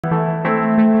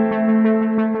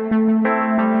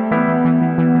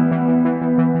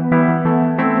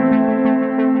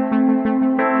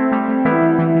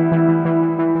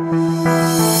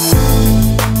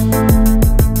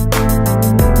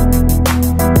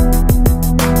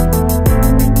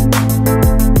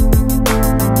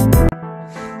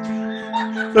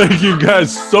Thank you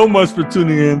guys so much for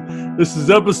tuning in. This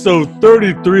is episode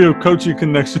 33 of Coaching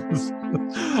Connections.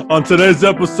 On today's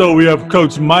episode, we have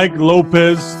Coach Mike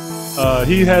Lopez.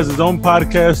 He has his own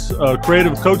podcast,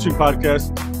 creative coaching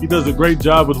podcast. He does a great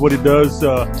job with what he does.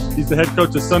 He's the head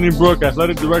coach of Sunnybrook,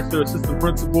 athletic director, assistant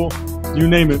principal, you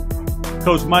name it.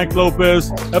 Coach Mike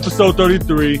Lopez, episode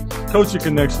 33, Coaching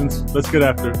Connections. Let's get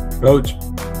after it. Coach.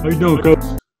 How you doing, Coach?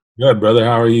 Good, brother.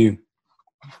 How are you?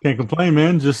 Can't complain,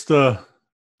 man. Just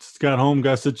got home,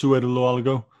 got situated a little while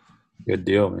ago. Good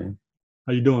deal, man.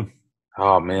 How you doing?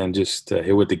 Oh, man, just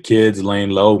here with the kids, laying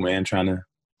low, man, trying to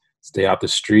stay out the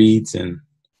streets and,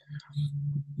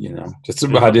 just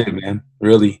about it, man,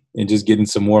 really. And just getting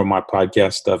some more of my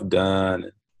podcast stuff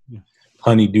done,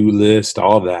 honey-do list,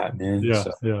 all that, man.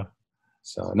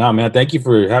 So, no, man, thank you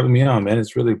for having me on, man.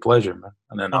 It's really a pleasure, man,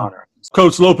 and an honor.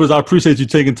 Coach Lopez, I appreciate you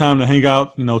taking time to hang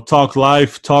out, talk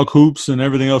life, talk hoops, and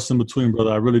everything else in between, brother.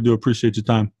 I really do appreciate your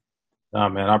time. No,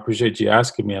 man, I appreciate you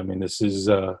asking me. I mean, this is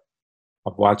I've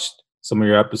watched some of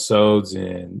your episodes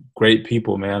and great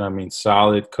people, man. I mean,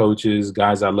 solid coaches,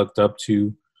 guys I looked up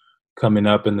to coming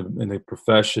up in the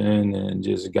profession, and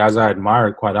just guys I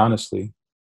admired, quite honestly.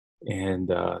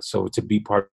 And so to be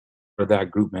part of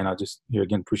that group, man, I just, here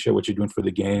again, appreciate what you're doing for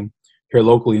the game. Here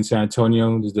locally in San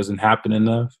Antonio, this doesn't happen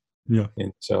enough. Yeah.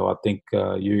 And so I think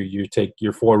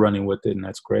you're forerunning with it, and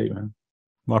that's great, man.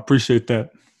 Well, I appreciate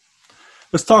that.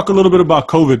 Let's talk a little bit about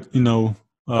COVID.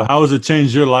 How has it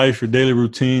changed your life, your daily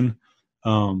routine?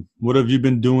 What have you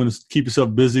been doing to keep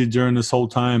yourself busy during this whole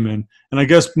time? And I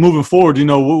guess moving forward,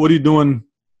 what are you doing?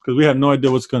 Because we have no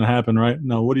idea what's going to happen, right?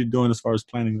 No, what are you doing as far as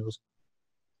planning those?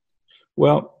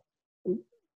 Well,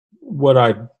 what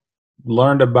I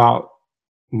learned about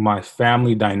my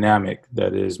family dynamic,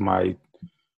 that is my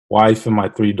wife and my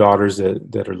 3 daughters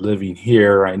that are living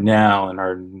here right now, and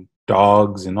our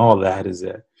dogs and all that, is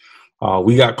that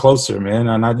we got closer, man.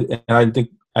 And I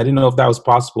didn't know if that was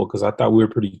possible, because I thought we were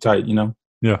pretty tight,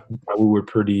 Yeah. We were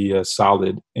pretty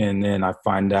solid. And then I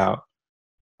find out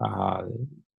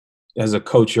as a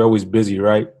coach, you're always busy,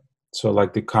 right? So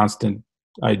like the constant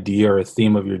idea or a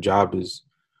theme of your job is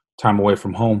time away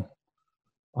from home.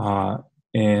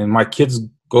 And my kids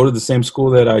go to the same school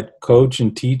that I coach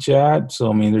and teach at. So,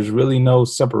 I mean, there's really no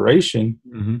separation.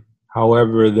 Mm-hmm.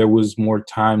 However, there was more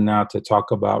time now to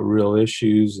talk about real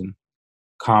issues and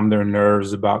calm their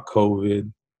nerves about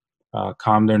COVID,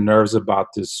 calm their nerves about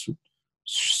this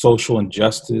social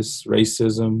injustice,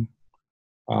 racism.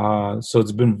 So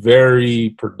it's been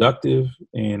very productive,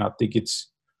 and I think it's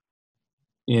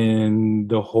in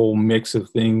the whole mix of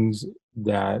things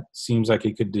that seems like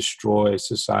it could destroy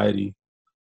society.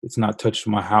 It's not touched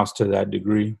my house to that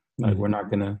degree. Like, we're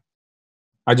not going to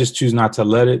 – I just choose not to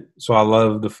let it. So I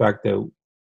love the fact that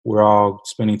we're all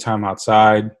spending time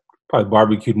outside, probably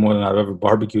barbecued more than I've ever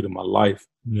barbecued in my life.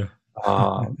 Yeah.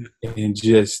 And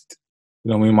just,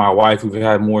 me and my wife, we've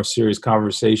had more serious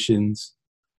conversations.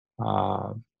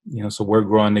 So we're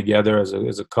growing together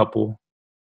as a couple.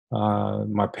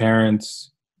 My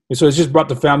parents. And so it's just brought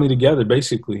the family together,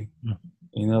 basically. Yeah.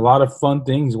 And a lot of fun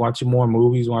things, watching more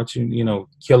movies,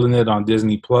 killing it on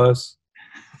Disney Plus.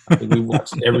 I think we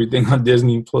watched everything on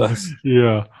Disney Plus.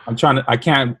 Yeah. I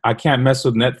can't mess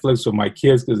with Netflix with my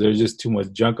kids because there's just too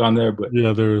much junk on there. But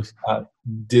yeah, there is.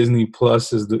 Disney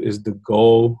Plus is the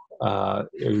goal.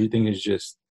 Everything is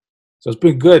just, so it's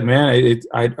been good, man.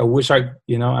 I wish I've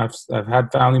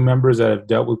had family members that have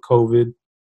dealt with COVID.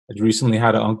 I recently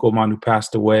had an uncle of mine who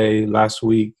passed away last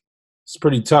week. It's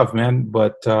pretty tough, man.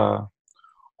 But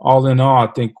all in all,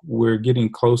 I think we're getting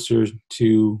closer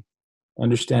to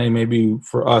understanding, maybe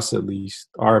for us at least,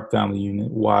 our family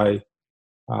unit, why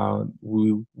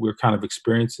we're kind of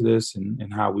experiencing this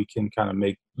and how we can kind of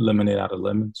make lemonade out of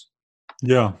lemons.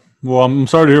 Yeah. Well, I'm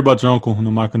sorry to hear about your uncle.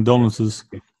 My condolences.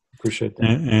 Appreciate that.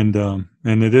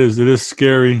 And it is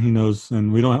scary,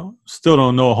 and we still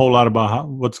don't know a whole lot about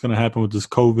what's going to happen with this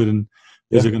COVID, and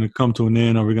is it going to come to an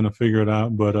end? Are we going to figure it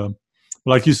out? But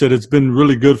like you said, it's been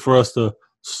really good for us to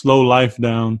slow life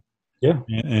down. Yeah.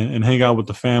 And hang out with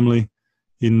the family.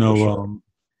 Sure.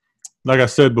 Like I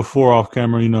said before off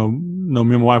camera, me and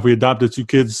my wife, we adopted 2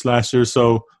 kids last year.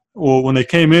 So when they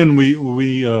came in,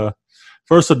 we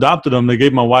first adopted them. They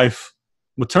gave my wife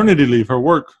maternity leave, her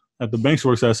work at the bank she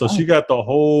works at. So she got the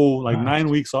whole 9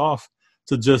 weeks off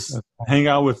to just hang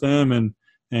out with them and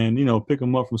pick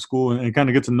them up from school and kind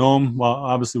of get to know them while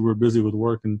obviously we're busy with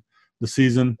work and the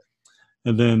season.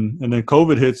 And then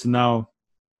COVID hits, and now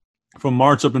from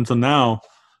March up until now,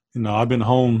 I've been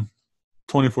home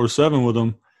 24/7 with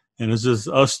them, and it's just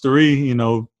us 3,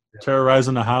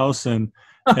 terrorizing the house, and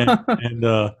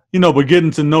But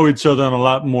getting to know each other on a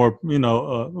lot more,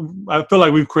 I feel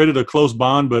like we've created a close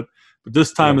bond, but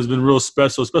this time Yeah. has been real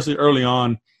special, especially early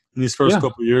on in these first Yeah.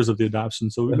 couple of years of the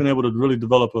adoption. So we've Yeah. been able to really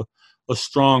develop a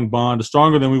strong bond,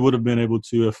 stronger than we would have been able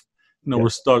to if, Yeah. we're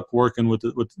stuck working with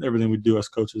everything we do as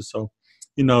coaches. So,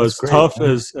 That's as great, tough man.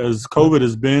 as COVID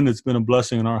has been, it's been a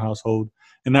blessing in our household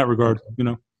in that regard,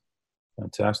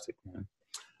 Fantastic, man.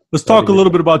 Let's Glad to talk a hear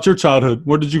little that. bit about your childhood.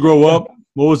 Where did you grow Yeah. up?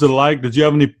 What was it like? Did you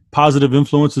have any positive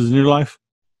influences in your life?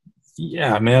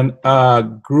 Yeah, man.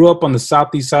 Grew up on the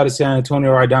southeast side of San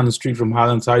Antonio, right down the street from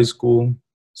Highlands High School,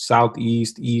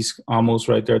 southeast, east, almost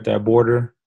right there at that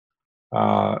border.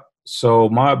 So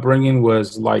my upbringing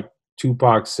was like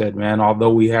Tupac said, man,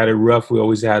 although we had it rough, we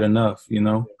always had enough,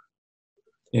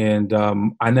 And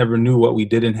I never knew what we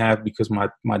didn't have because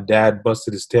my dad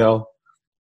busted his tail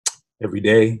every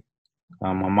day.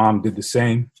 My mom did the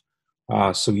same.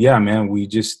 So yeah, man,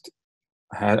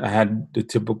 I had the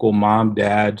typical mom,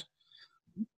 dad,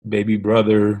 baby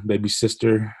brother, baby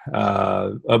sister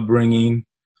upbringing.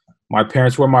 My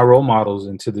parents were my role models,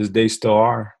 and to this day still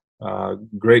are.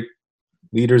 Great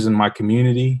leaders in my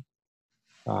community,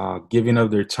 giving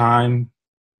of their time.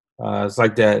 It's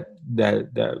like that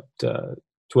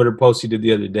Twitter post you did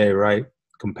the other day, right?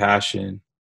 Compassion,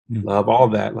 love, all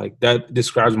that. Like that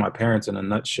describes my parents in a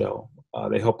nutshell.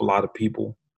 They help a lot of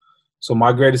people. So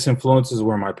my greatest influences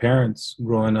were my parents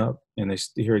growing up, and they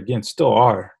here again still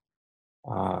are.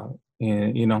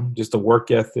 And just the work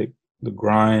ethic, the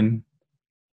grind,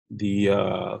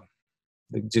 they're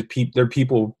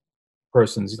people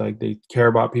persons. Like they care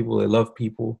about people, they love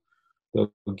people.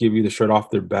 They'll give you the shirt off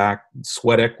their back,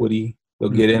 sweat equity. They'll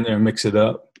get in there and mix it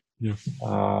up. Yeah.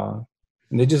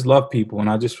 And they just love people, and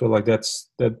I just feel like that's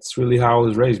really how I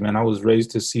was raised, man. I was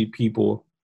raised to see people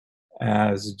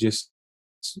as just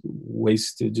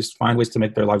find ways to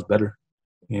make their lives better.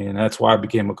 And that's why I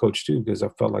became a coach too, because I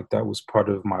felt like that was part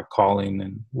of my calling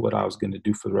and what I was going to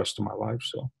do for the rest of my life.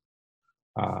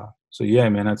 So yeah,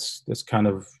 man, that's kind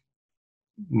of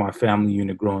my family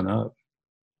unit growing up.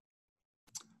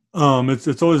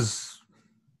 It's always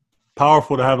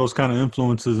powerful to have those kind of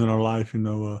influences in our life.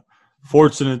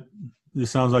 Fortunate, it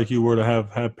sounds like you were to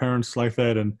have parents like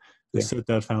that and set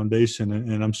that foundation.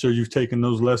 And I'm sure you've taken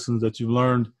those lessons that you've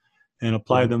learned and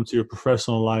applied them to your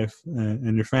professional life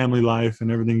and your family life and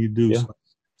everything you do. Yeah. So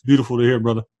it's beautiful to hear,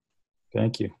 brother.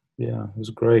 Thank you. Yeah, it was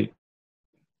great.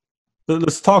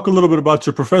 Let's talk a little bit about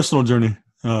your professional journey.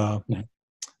 I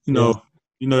know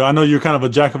you're kind of a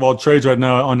jack of all trades right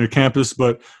now on your campus,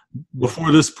 but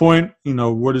before this point,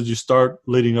 where did you start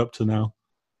leading up to now?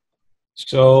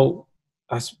 So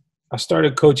I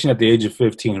started coaching at the age of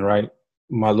 15, right?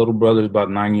 My little brother is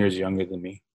about 9 years younger than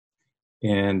me.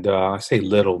 And I say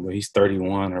little, but he's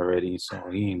 31 already, so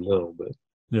he ain't little,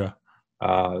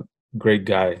 but great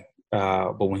guy.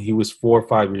 But when he was 4 or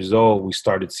 5 years old, we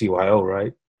started CYO,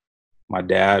 right? My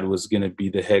dad was going to be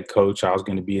the head coach. I was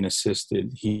going to be an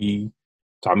assistant. He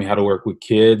taught me how to work with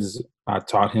kids. I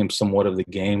taught him somewhat of the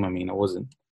game. I mean, I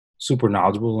wasn't super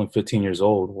knowledgeable. I'm 15 years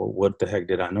old. Well, what the heck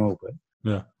did I know?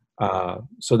 But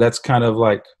so that's kind of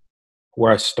like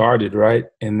where I started, right?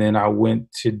 And then I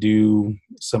went to do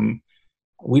some.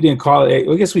 We didn't call it.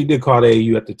 I guess we did call it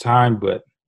AAU at the time, but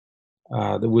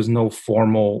there was no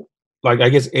formal. Like I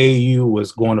guess AAU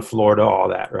was going to Florida, all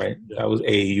that, right? That was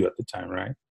AAU at the time,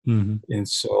 right? Mm-hmm. And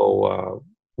so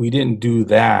we didn't do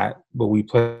that, but we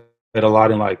played a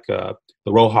lot in like the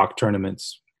Rohawk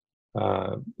tournaments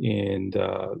and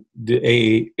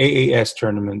the AAS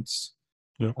tournaments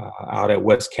out at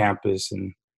West Campus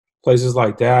and places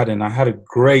like that. And I had a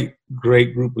great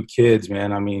group of kids,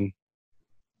 man. I mean,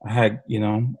 I had,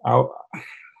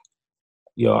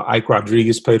 Ike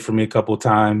Rodriguez played for me a couple of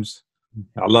times.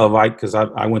 I love Ike because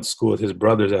I went to school with his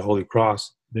brothers at Holy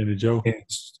Cross. Danny Joe.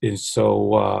 And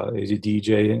so he's a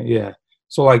DJ. Yeah.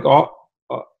 So like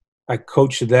I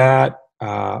coached that,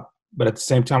 but at the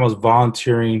same time I was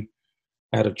volunteering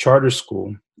at a charter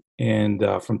school. And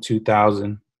from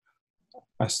 2000,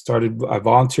 I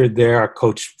volunteered there. I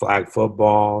coached flag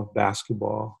football,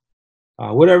 basketball,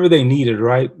 whatever they needed,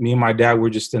 right? Me and my dad were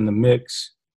just in the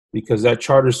mix because that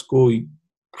charter school,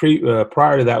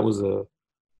 prior to that was a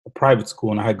private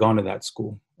school, and I had gone to that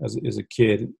school as a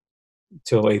kid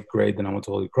till 8th grade. Then I went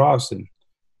to Holy Cross. And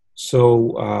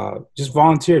so just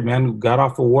volunteered, man. Got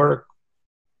off of work,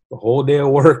 the whole day of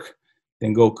work,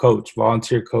 then go coach,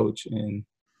 volunteer coach. And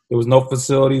there was no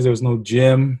facilities. There was no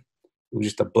gym. It was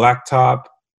just a blacktop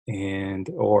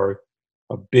or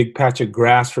a big patch of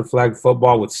grass for flag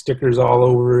football with stickers all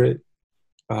over it.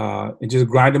 And just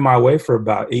grinded my way for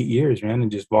about 8 years, man,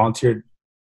 and just volunteered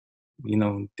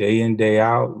day in, day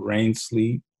out, rain,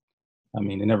 sleet. I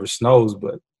mean, it never snows,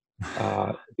 but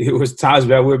it was times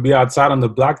that we'd be outside on the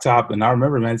blacktop, and I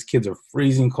remember, man, these kids are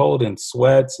freezing cold and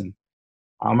sweats, and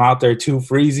I'm out there too,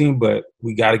 freezing, but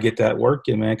we got to get that work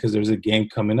in, man, because there's a game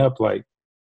coming up. Like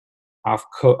I've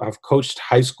coached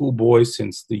high school boys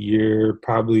since the year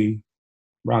probably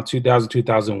around 2000,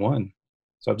 2001.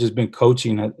 So I've just been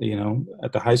coaching at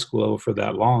the high school level for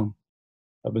that long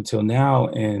up until now.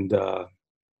 And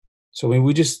so I mean,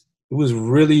 it was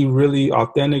really, really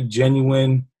authentic,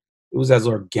 genuine. It was as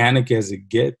organic as it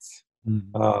gets.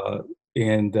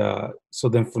 Mm-hmm. So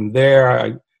then from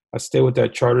there, I stayed with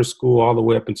that charter school all the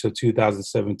way up until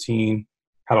 2017.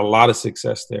 Had a lot of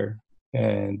success there,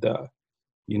 and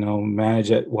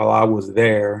managed it while I was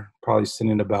there. Probably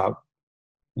sending about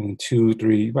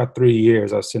 3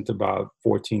 years, I sent about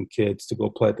 14 kids to go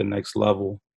play at the next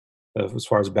level as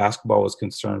far as basketball was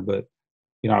concerned. But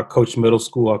I coached middle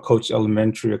school, I coached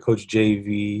elementary, I coached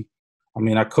JV. I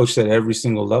mean, I coached at every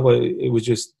single level. It was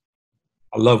just,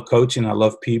 I love coaching, I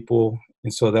love people,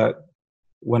 and so that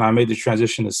when I made the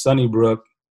transition to Sunnybrook,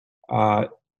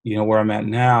 where I'm at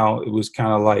now, it was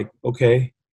kind of like,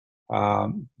 okay, a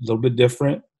little bit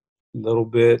different, a little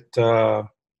bit.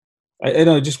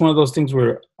 Just one of those things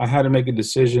where I had to make a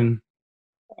decision,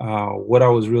 what I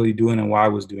was really doing and why I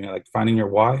was doing it, like finding your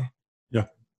why. Yeah.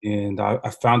 And I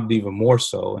found it even more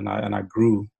so, and I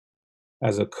grew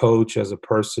as a coach, as a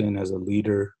person, as a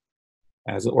leader,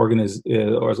 as an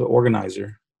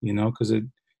organizer. Because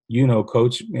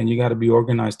coach, and you got to be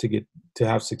organized to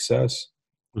have success.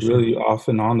 For sure. Really,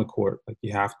 often on the court, like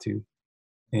you have to.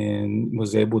 And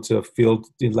was able to field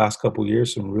the last couple of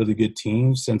years some really good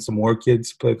teams, send some more kids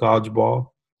to play college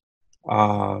ball,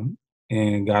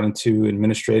 and got into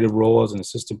administrative role as an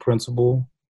assistant principal.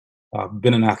 I've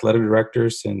been an athletic director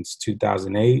since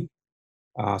 2008.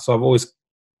 So I've always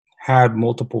had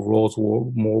multiple roles,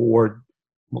 wore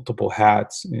multiple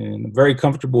hats, and I'm very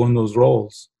comfortable in those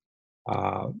roles.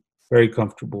 Very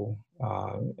comfortable.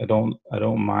 I don't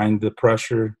mind the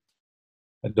pressure.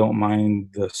 I don't mind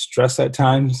the stress at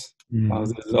times.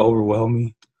 Mm-hmm. It's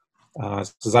overwhelming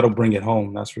because I don't bring it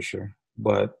home, that's for sure.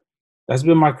 But that's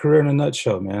been my career in a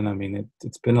nutshell, man. I mean,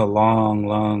 it's been a long,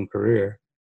 long career,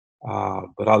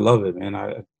 but I love it, man.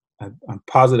 I'm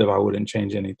positive I wouldn't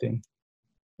change anything.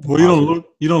 Well,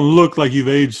 you don't look like you've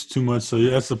aged too much, so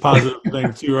that's a positive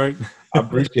thing too, right? I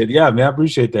appreciate it. Yeah, man, I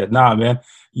appreciate that. Nah, man.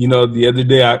 The other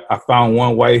day I found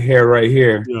one white hair right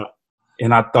here, Yeah.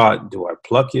 and I thought, do I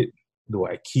pluck it? Do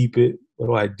I keep it? What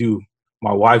do I do?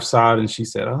 My wife saw it and she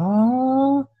said,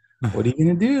 "Oh, what are you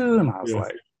gonna do?" And I was Yeah.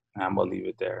 like, "I'm gonna leave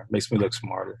it there. Makes me look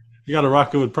smarter." You got to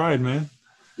rock it with pride, man.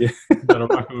 Yeah. You got to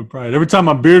rock it with pride. Every time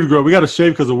my beard grows, we got to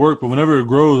shave because of work, but whenever it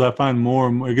grows, I find more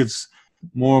and more, it gets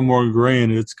more and more gray,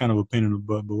 and it's kind of a pain in the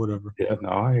butt, but whatever. Yeah, no,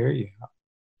 I hear you.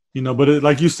 But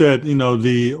like you said,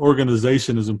 the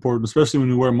organization is important, especially when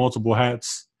you wear multiple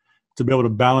hats, to be able to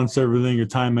balance everything, your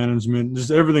time management,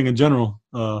 just everything in general.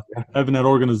 Having that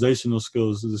organizational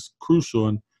skills is crucial.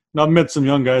 And I've met some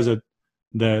young guys that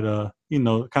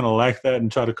kind of lack that,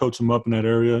 and try to coach them up in that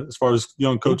area as far as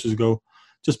young coaches go,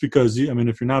 just because,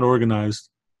 if you're not organized,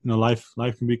 life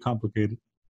can be complicated.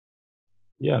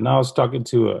 Yeah, now I was talking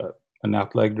to an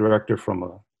athletic director from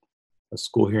a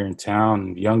school here in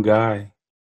town, young guy.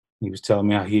 He was telling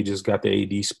me how he just got the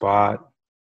AD spot,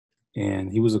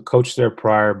 and he was a coach there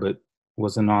prior, but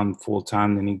wasn't on full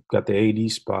time. Then he got the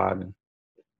AD spot, and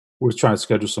we were trying to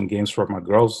schedule some games for my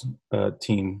girls'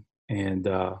 team. And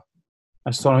I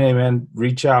just told him, "Hey, man,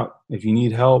 reach out if you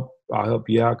need help. I'll help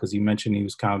you out." Because he mentioned he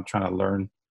was kind of trying to learn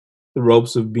the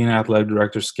ropes of being an athletic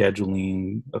director,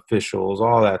 scheduling, officials,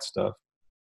 all that stuff.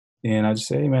 And I just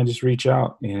say, "Hey, man, just reach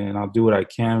out, and I'll do what I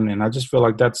can." And I just feel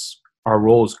like that's our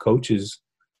role as coaches.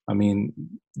 I mean,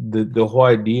 the whole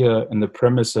idea and the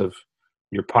premise of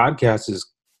your podcast is,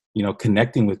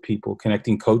 connecting with people,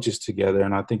 connecting coaches together.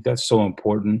 And I think that's so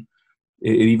important.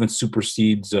 It even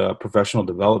supersedes professional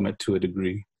development to a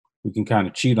degree. We can kind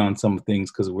of cheat on some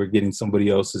things because we're getting somebody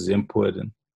else's input.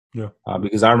 And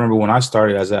because I remember when I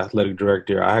started as athletic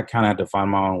director, I kind of had to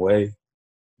find my own way.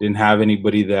 Didn't have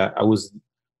anybody that I was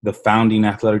the founding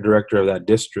athletic director of that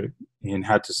district, and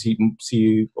had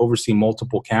to oversee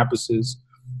multiple campuses.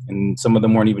 And some of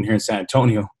them weren't even here in San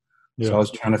Antonio. Yeah. So I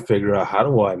was trying to figure out, how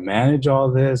do I manage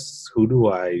all this? Who do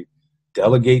I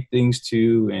delegate things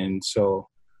to? And so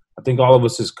I think all of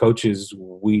us as coaches,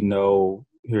 we know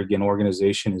here again,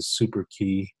 organization is super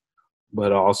key,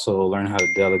 but also learn how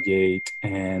to delegate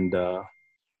and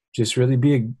just really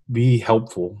be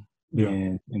helpful. Yeah.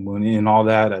 And when in all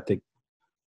that, I think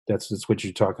that's what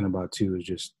you're talking about too, is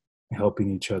just helping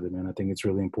each other, man. I think it's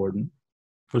really important.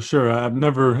 For sure. I've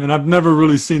never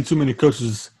really seen too many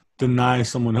coaches deny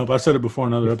someone help. I said it before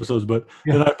in other episodes, but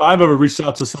Yeah. if I've ever reached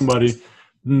out to somebody,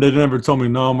 they never told me,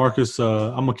 no, Marcus,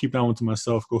 I'm going to keep that one to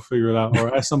myself. Go figure it out.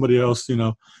 Or ask somebody else,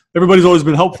 everybody's always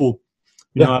been helpful.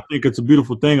 Yeah. I think it's a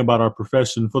beautiful thing about our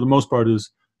profession for the most part is,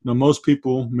 most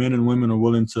people, men and women, are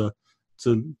willing to,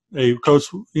 hey, coach,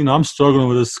 I'm struggling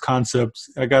with this concept.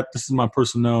 This is my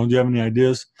personnel. Do you have any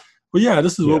ideas? Well, yeah,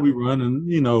 this is what we run.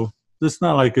 And, it's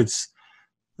not like it's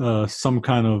some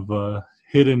kind of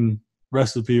hidden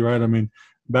recipe, right? I mean,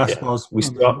 basketball's. We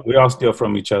all steal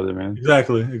from each other, man.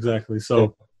 Exactly.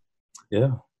 So,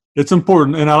 yeah. It's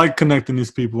important. And I like connecting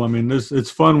these people. I mean, it's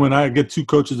fun when I get two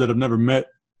coaches that have never met.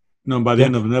 By the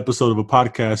end of an episode of a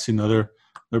podcast,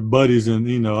 they're buddies, and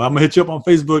I'm gonna hit you up on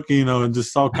Facebook, and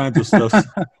just all kinds of stuff.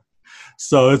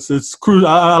 So it's cool.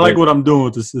 I like what I'm doing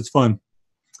with this. It's fun.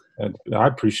 I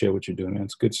appreciate what you're doing, man.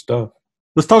 It's good stuff.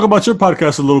 Let's talk about your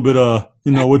podcast a little bit.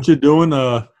 What you're doing.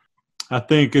 I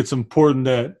think it's important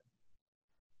that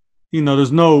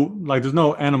there's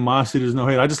no animosity, there's no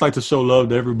hate. I just like to show love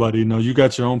to everybody. You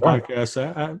got your own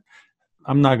podcast.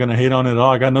 I'm not going to hate on it at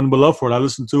all. I got nothing but love for it. I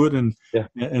listen to it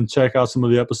and check out some of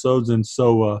the episodes. And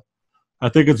so I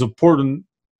think it's important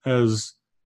as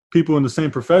people in the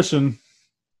same profession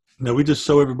that we just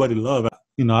show everybody love.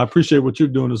 I appreciate what you're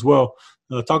doing as well.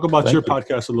 Talk about your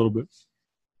podcast a little bit.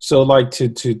 So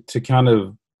to kind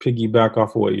of piggyback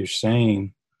off of what you're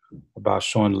saying about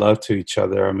showing love to each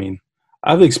other. I mean,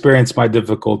 I've experienced my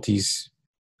difficulties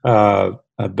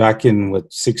back in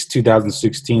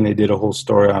 2016, they did a whole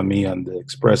story on me on the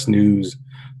Express News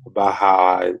about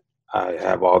how I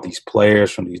have all these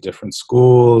players from these different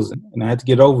schools, and I had to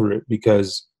get over it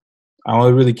because I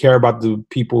only really care about the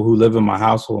people who live in my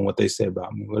household and what they say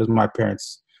about me. What do my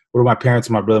parents,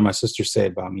 my brother, my sister say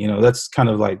about me? That's kind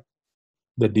of like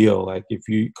the deal. Like if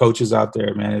you coaches out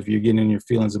there, man, if you're getting in your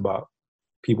feelings about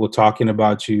people talking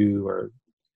about you or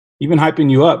even hyping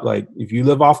you up, like if you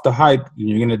live off the hype,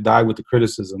 you're going to die with the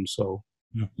criticism. So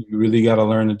you really got to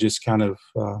learn to just kind of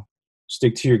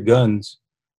stick to your guns.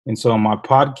 And so on my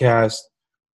podcast,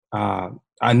 I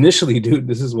initially, dude,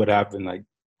 this is what happened. Like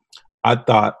I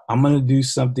thought I'm going to do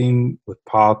something with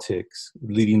politics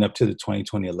leading up to the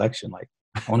 2020 election. Like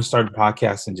I want to start a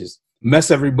podcast and just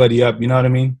mess everybody up. You know what I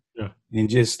mean? Yeah. And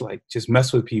just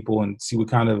mess with people and see what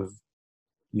kind of,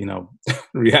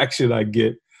 reaction I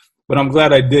get. But I'm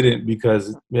glad I didn't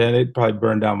because, man, it probably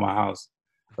burned down my house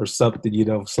or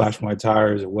something, slash my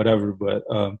tires or whatever. But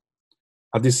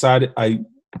I decided a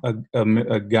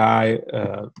guy,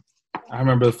 I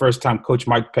remember the first time Coach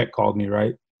Mike Peck called me,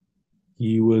 right?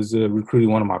 He was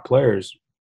recruiting one of my players.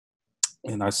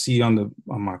 And I see on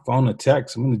my phone a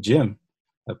text. I'm in the gym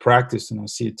at practice, and I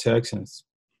see a text, and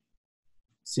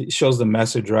it shows the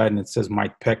message, right? And it says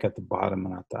Mike Peck at the bottom.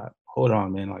 And I thought, hold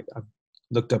on, man. Like, I've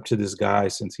looked up to this guy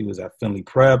since he was at Finley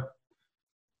Prep.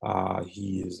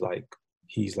 He's like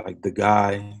the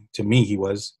guy. To me, he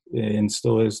was, and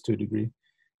still is to a degree.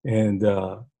 And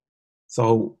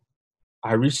so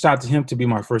I reached out to him to be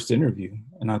my first interview.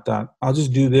 And I thought, I'll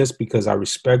just do this because I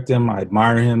respect him, I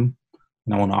admire him,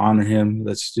 and I want to honor him.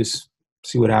 Let's just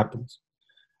see what happens.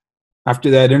 After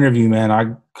that interview, man,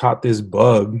 I caught this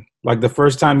bug. Like the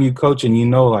first time you coach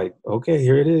and like, okay,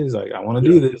 here it is. Like, I want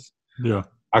to do this. Yeah.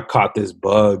 I caught this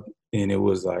bug, and it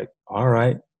was like, all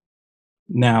right.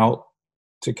 Now,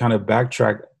 to kind of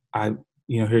backtrack,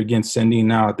 here again, sending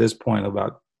now at this point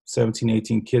about 17,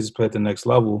 18 kids play at the next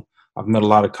level. I've met a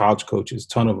lot of college coaches, a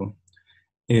ton of them.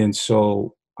 And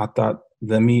so I thought,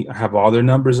 let me have all their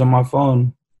numbers on my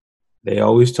phone. They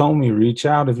always told me, reach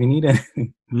out if you need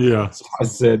anything. Yeah. So I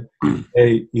said,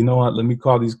 hey, you know what? Let me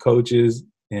call these coaches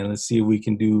and let's see if we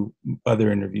can do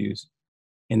other interviews.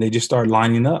 And they just started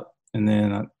lining up. And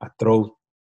then I throw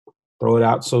it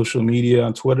out social media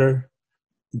on Twitter.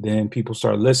 Then people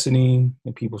start listening,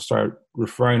 and people start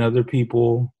referring other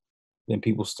people. Then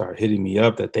people start hitting me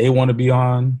up that they want to be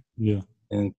on. Yeah.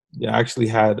 And I actually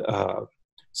had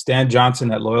Stan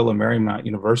Johnson at Loyola Marymount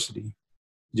University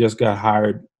just got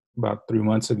hired about 3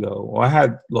 months ago. Well, I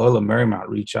had Loyola Marymount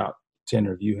reach out to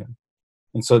interview him.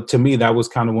 And so to me, that was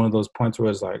kind of one of those points where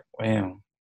it's like, man,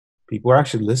 people are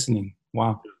actually listening.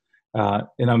 Wow.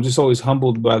 And I'm just always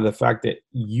humbled by the fact that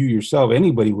you yourself,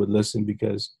 anybody would listen,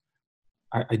 because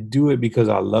I do it because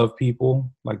I love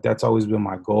people. Like that's always been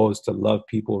my goal, is to love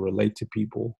people, relate to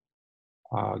people,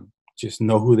 just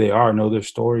know who they are, know their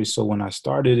stories. So when I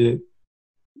started it,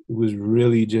 it was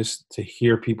really just to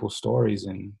hear people's stories.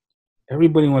 And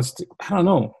everybody wants to, I don't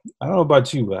know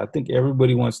about you, but I think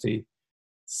everybody wants to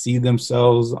see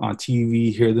themselves on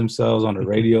TV, hear themselves on the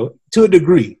radio to a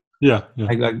degree. Yeah.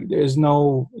 Like there's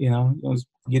no,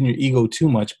 getting your ego too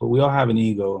much, but we all have an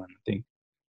ego, and I think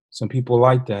some people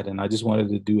like that. And I just wanted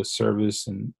to do a service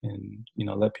and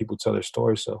let people tell their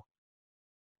story. So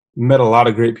met a lot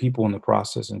of great people in the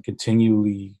process, and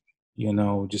continually,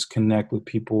 just connect with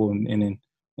people and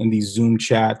in these Zoom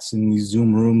chats and these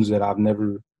Zoom rooms that I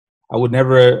would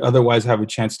never otherwise have a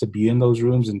chance to be in those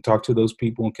rooms and talk to those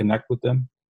people and connect with them.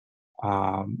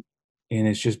 And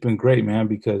it's just been great, man,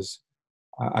 because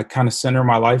I kind of center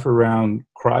my life around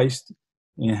Christ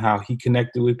and how he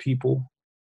connected with people.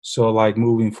 So like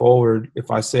moving forward,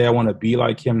 if I say I want to be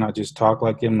like him, not just talk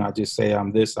like him, not just say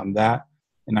I'm this, I'm that,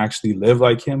 and actually live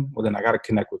like him, well, then I got to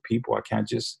connect with people. I can't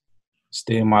just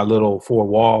stay in my little four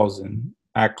walls and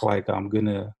act like I'm going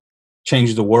to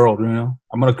change the world.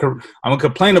 I'm going to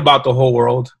complain about the whole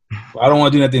world, but I don't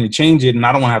want to do nothing to change it. And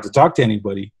I don't want to have to talk to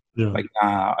anybody. Yeah. Like,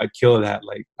 nah, I kill that.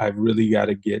 Like, I really got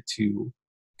to get to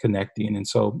connecting. And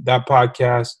so that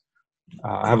podcast,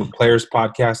 I have a players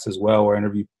podcast as well, where I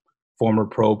interview former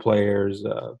pro players.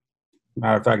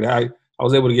 Matter of fact, I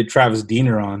was able to get Travis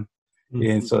Diener on. Mm-hmm.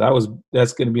 And so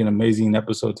that's going to be an amazing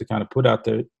episode to kind of put out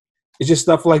there. It's just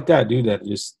stuff like that, dude, that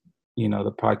just,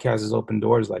 the podcast has opened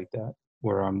doors like that,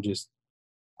 where I'm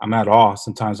at awe.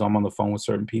 Sometimes I'm on the phone with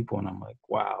certain people and I'm like,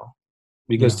 wow.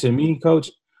 Because to me,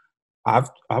 coach, I've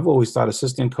always thought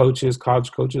assistant coaches,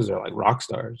 college coaches are like rock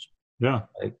stars. Yeah.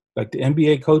 Like the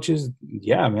NBA coaches,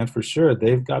 yeah, man, for sure.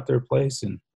 They've got their place,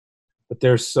 but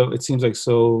it seems like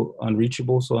so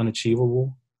unreachable, so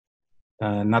unachievable.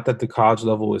 Not that the college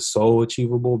level is so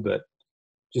achievable, but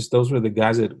just those were the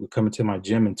guys that would come into my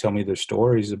gym and tell me their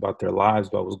stories about their lives,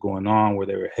 about what's going on, where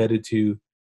they were headed to.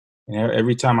 And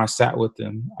every time I sat with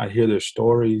them, I'd hear their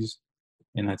stories,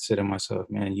 and I'd say to myself,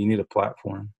 man, you need a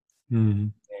platform. Mm-hmm.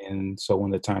 And so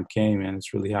when the time came, man,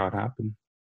 it's really how it happened.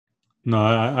 No,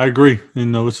 I agree.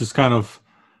 It's just kind of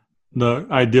the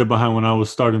idea behind when I was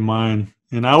starting mine.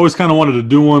 And I always kind of wanted to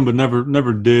do one, but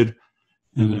never did.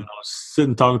 And Mm-hmm. then I was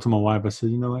sitting talking to my wife. I said,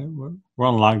 we're on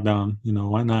lockdown.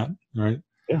 Why not? Right?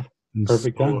 Yeah. And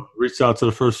Perfect so time. Reached out to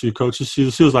the first few coaches. She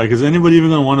was like, is anybody even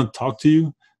going to want to talk to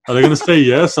you? Are they going to say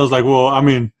yes? I was like, well, I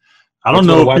mean, I don't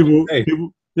know.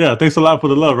 People, yeah, thanks a lot for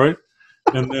the love, right?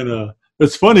 And then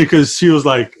it's funny because she was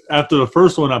like, after the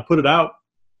first one, I put it out,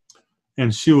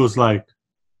 and she was like,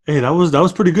 hey, that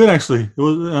was pretty good, actually. It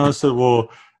was. And I said, well,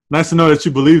 nice to know that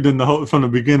you believed in the whole from the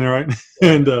beginning, right?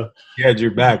 And you had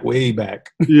your back, way back.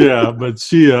 Yeah, but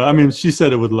she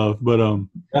said it with love, but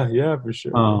yeah, for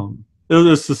sure.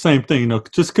 It's the same thing,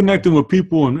 just connecting with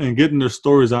people and getting their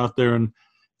stories out there, and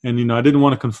I didn't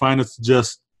want to confine it to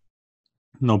just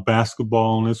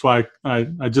basketball, and that's why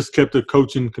I just kept the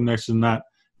coaching connection, not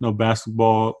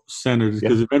basketball centered,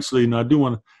 because eventually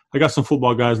I got some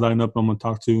football guys lined up I'm gonna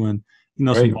talk to, and some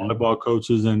volleyball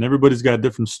coaches, and everybody's got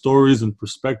different stories and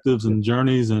perspectives and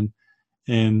journeys, and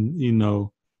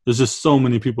there's just so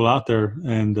many people out there,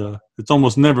 and it's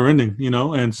almost never ending,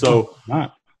 and so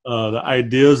the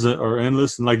ideas are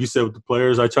endless. And like you said with the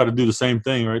players, I try to do the same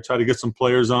thing, right? Try to get some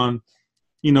players on,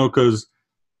 because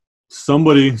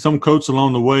some coach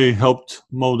along the way helped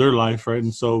mold their life, right?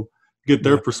 And so get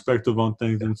their perspective on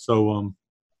things. And so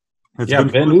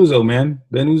Ben Uzo, man.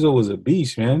 Ben Uzo was a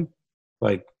beast, man.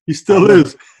 Like, he still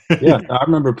is. Yeah, I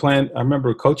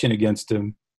remember coaching against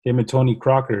him and Tony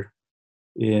Crocker.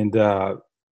 And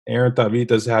Aaron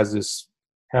Tavitas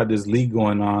had this league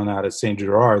going on out of St.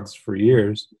 Gerard's for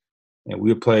years. And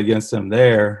we would play against them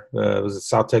there. It was a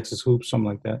South Texas Hoops, something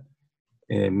like that.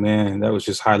 And, man, that was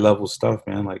just high-level stuff,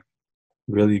 man, like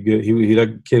really good.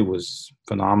 That kid was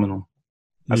phenomenal.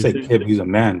 I say kid, he's a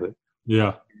man, but,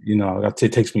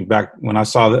 it takes me back. When I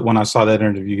saw that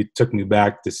interview, it took me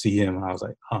back to see him. And I was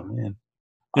like, oh, man.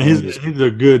 And he's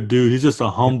a good dude. He's just a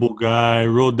humble guy,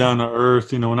 real down to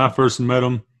earth. When I first met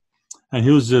him, and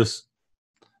he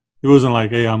wasn't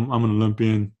like, hey, I'm an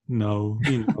Olympian,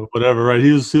 whatever, right?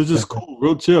 He was just cool,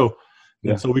 real chill.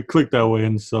 And so we clicked that way.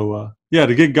 And so,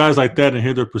 to get guys like that and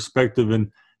hear their perspective,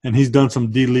 and he's done some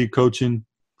D-League coaching,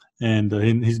 and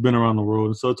he's been around the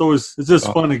world. So it's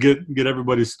just fun to get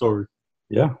everybody's story.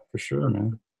 Yeah, for sure,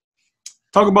 man.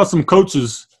 Talk about some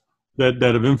coaches that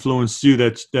have influenced you,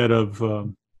 that have,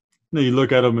 you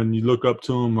look at them and you look up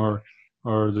to them,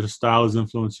 or their style has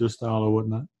influenced your style or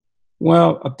whatnot.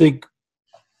 Well, I think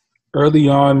early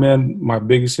on, man, my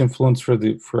biggest influence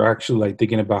for actually like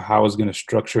thinking about how I was going to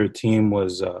structure a team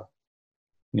was,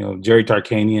 Jerry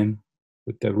Tarkanian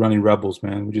with the Running Rebels,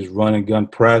 man. We just run and gun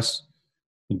press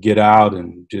and get out,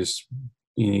 and just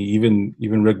even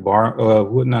Rick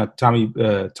Tommy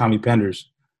Penders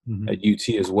at UT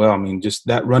as well. I mean, just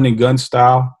that run and gun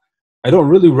style. I don't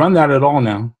really run that at all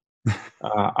now.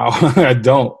 I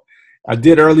don't. I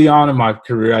did early on in my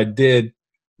career. I did.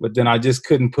 But then I just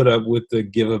couldn't put up with the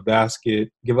give up a basket,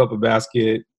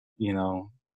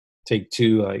 take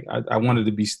two. Like I wanted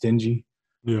to be stingy.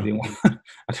 Yeah.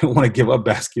 I didn't want to give up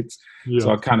baskets. Yeah.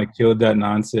 So I kind of killed that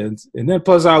nonsense. And then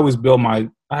plus I always build my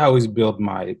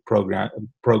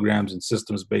programs and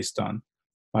systems based on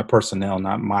my personnel,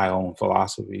 not my own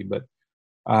philosophy. But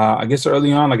I guess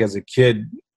early on, like as a kid,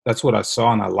 that's what I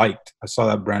saw and I liked. I saw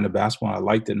that brand of basketball and I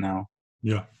liked it now.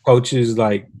 Yeah. Coaches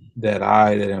like that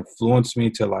influenced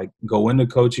me to like go into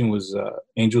coaching was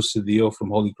Angel Cedillo from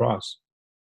Holy Cross.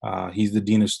 He's the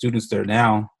dean of students there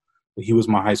now. But he was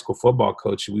my high school football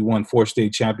coach. We won 4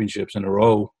 state championships in a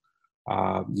row.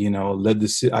 I led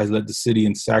the city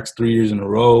in sacks 3 years in a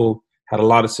row. Had a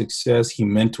lot of success. He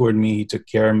mentored me. He took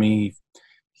care of me.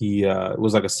 He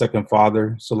was like a second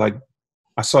father. So like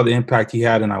I saw the impact he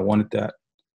had, and I wanted that.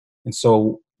 And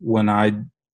so when I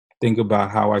think about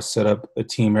how I set up a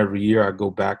team every year, I go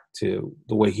back to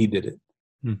the way he did it,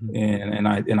 and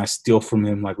I steal from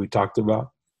him, like we talked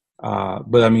about.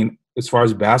 But I mean, as far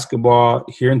as basketball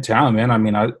here in town, man, I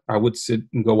mean, I would sit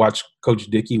and go watch Coach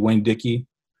Wayne Dickey,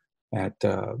 at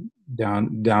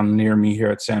down near me here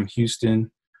at Sam Houston.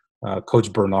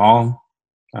 Coach Bernal.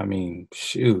 I mean,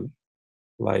 shoot,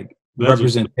 like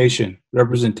representation,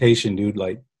 dude.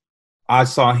 Like I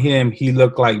saw him, he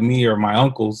looked like me or my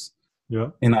uncles. Yeah.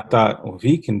 And I thought, well, if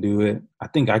he can do it, I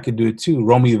think I could do it too.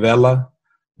 Romy Vela,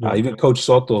 even Coach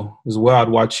Soto as well. I'd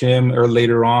watch him or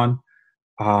later on.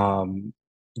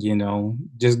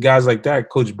 Just guys like that.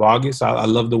 Coach Bogus, I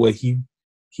love the way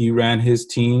he ran his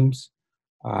teams.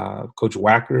 Coach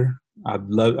Wacker, I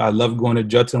love going to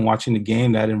Judson, watching the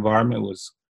game. That environment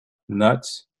was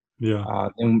nuts. Yeah.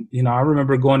 And I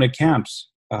remember going to camps,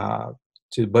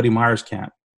 to Buddy Myers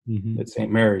camp at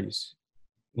St. Mary's,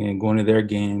 and going to their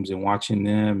games and watching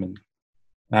them.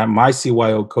 And my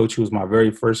CYO coach, who was my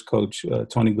very first coach,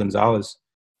 Tony Gonzalez,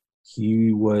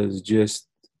 he was just,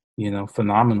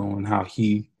 phenomenal in how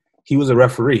he was a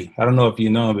referee. I don't know if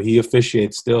you know, but he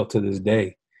officiates still to this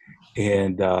day.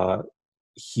 And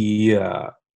he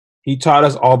taught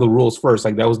us all the rules first.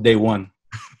 Like that was day one.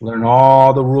 Learn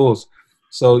all the rules.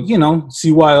 So,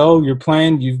 CYO, you're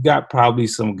playing, you've got probably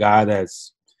some guy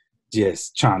that's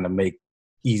just trying to make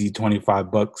easy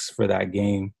 $25 for that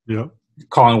game. Yeah.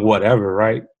 Calling whatever,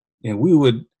 right? And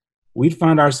we'd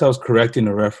find ourselves correcting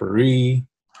the referee.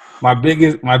 My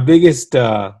biggest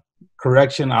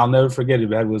correction, I'll never forget it,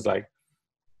 man, was like,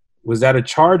 was that a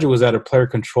charge or was that a player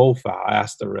control foul? I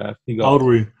asked the ref. He goes, how old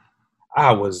were you?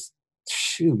 I was,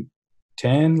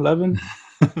 10, 11,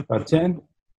 about 10.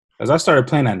 As I started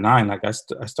playing at 9, like I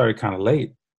started kind of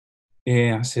late.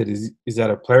 And I said, is that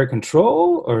a player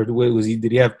control or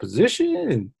did he have position?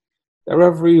 And that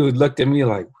referee looked at me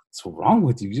like, what's wrong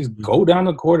with you? Just go down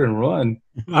the court and run.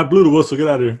 I blew the whistle. Get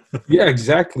out of here. Yeah,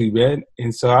 exactly, man.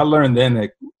 And so I learned then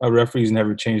that referees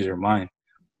never change their mind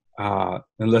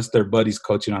unless their buddy's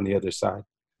coaching on the other side.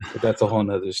 But that's a whole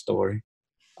nother story.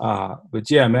 But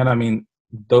yeah, man, I mean,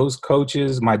 those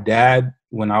coaches, my dad,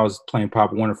 when I was playing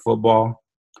Pop Warner football,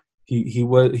 he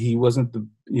wasn't the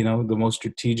the most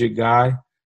strategic guy,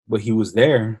 but he was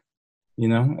there.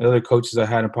 Other coaches I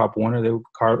had in Pop Warner,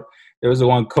 there was the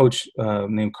one coach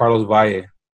named Carlos Valle.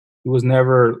 He was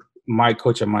never my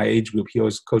coach at my age group. He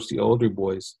always coached the older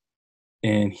boys,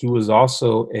 and he was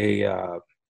also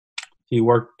he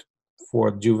worked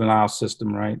for the juvenile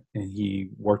system, right? And he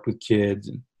worked with kids,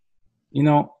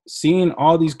 and seeing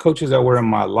all these coaches that were in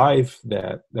my life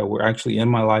that were actually in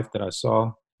my life that I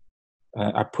saw.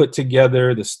 I put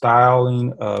together the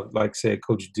styling of, like, say,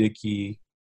 Coach Dickey,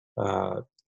 Coach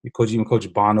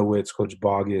Bonowitz, Coach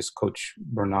Bogus, Coach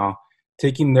Bernal,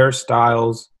 taking their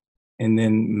styles and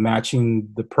then matching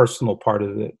the personal part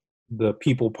of it, the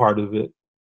people part of it,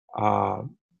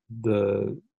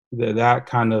 that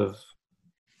kind of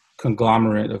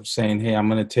conglomerate of saying, hey, I'm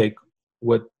going to take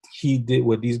what he did,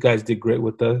 what these guys did great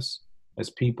with us as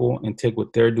people, and take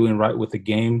what they're doing right with the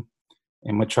game.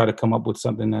 I'm going to try to come up with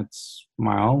something that's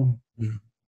my own. Mm.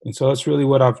 And so that's really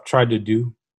what I've tried to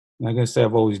do. And like I say,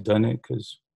 I've always done it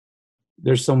because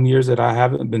there's some years that I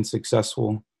haven't been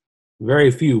successful.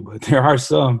 Very few, but there are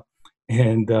some.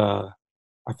 And I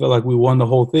feel like we won the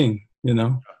whole thing,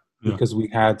 because we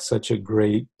had such a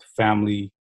great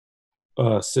family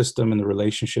system and the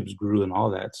relationships grew and all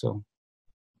that. So,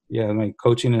 yeah, I mean,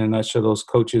 coaching in a nutshell, those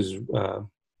coaches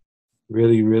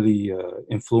really, really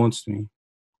influenced me.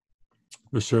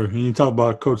 For sure. And you talk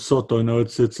about Coach Soto,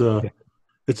 it's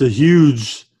a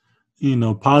huge,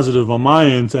 positive on my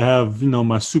end to have,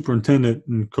 my superintendent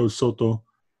and Coach Soto.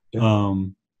 Yeah.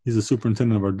 He's the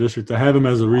superintendent of our district. To have him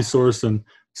as a resource and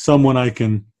someone I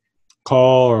can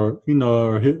call, or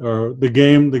or the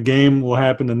game will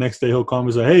happen the next day. He'll call me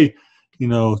and say, hey,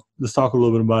 let's talk a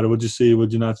little bit about it. What'd you see?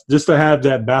 What'd you not? Just to have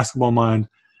that basketball mind.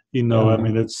 Yeah, I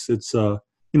man. mean,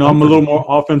 I'm a little more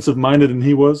offensive minded than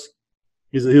he was.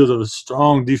 He was a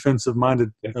strong defensive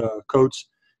minded Yeah, coach.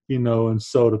 And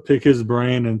so to pick his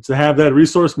brain and to have that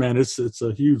resource, man, it's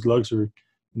a huge luxury.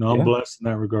 I'm yeah, blessed in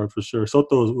that regard for sure.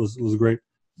 Soto was great.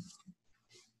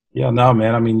 yeah. No,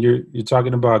 man. I mean, you're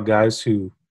talking about guys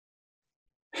who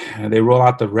they roll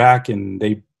out the rack and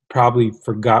they probably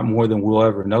forgot more than we'll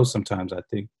ever know. Sometimes I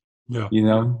think, Yeah.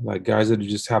 like guys that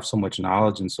just have so much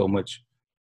knowledge and so much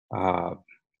uh,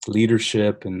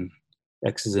 leadership and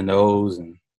X's and O's.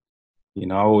 And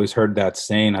I always heard that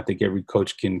saying. I think every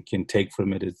coach can take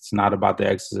from it. It's not about the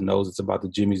X's and O's. It's about the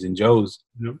Jimmys and Joes.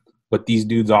 Yep. But these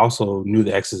dudes also knew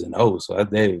the X's and O's, so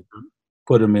they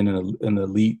put them in an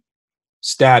elite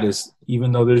status,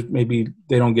 even though there's maybe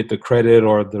they don't get the credit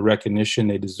or the recognition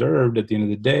they deserved. At the end of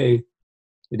the day,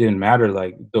 it didn't matter.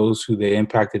 Like those who they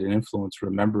impacted and influenced,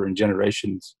 remember, and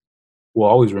generations will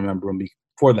always remember them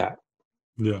for that.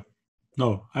 Yeah.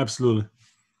 No, absolutely.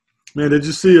 Man, did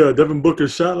you see Devin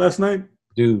Booker's shot last night?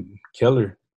 Dude, killer.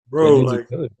 That Bro, dude's a like,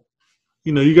 killer.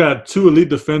 you got two elite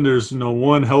defenders,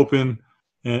 one helping,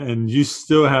 and you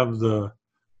still have the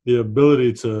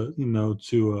ability to,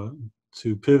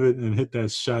 to pivot and hit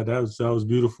that shot. That was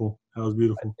beautiful. That was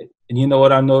beautiful. And you know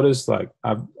what I noticed? Like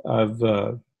I've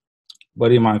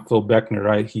buddy of mine, Phil Beckner,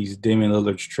 right? He's Damian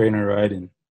Lillard's trainer, right? And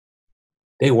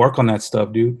they work on that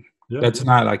stuff, dude. Yeah. That's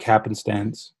not like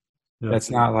happenstance. Yeah.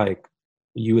 That's not like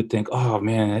you would think, oh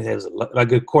man, that was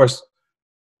like, of course,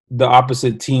 the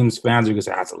opposite team's fans are gonna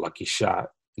say, that's a lucky shot.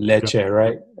 Leche,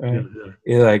 right? Yeah.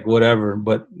 Yeah, like whatever.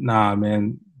 But nah,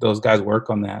 man, those guys work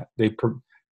on that.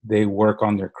 They work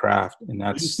on their craft, and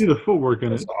You see the footwork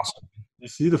in it. Awesome. You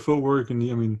see the footwork, and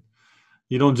I mean,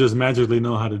 you don't just magically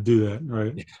know how to do that,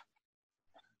 right?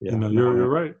 Yeah, you're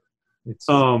right. It's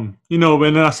and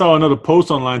then I saw another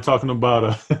post online talking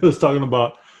about it was talking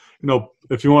about,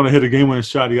 if you want to hit a game-winning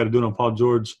shot, you got to do it on Paul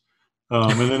George.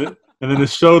 And then it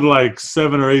showed like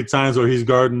 7 or 8 times where he's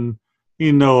guarding,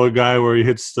 a guy where he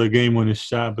hits the game-winning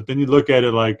shot. But then you look at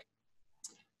it like,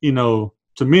 to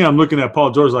me, I'm looking at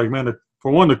Paul George like, man,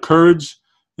 for one, the courage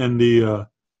and the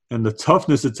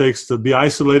toughness it takes to be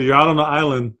isolated. You're out on the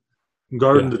island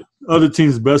guarding the other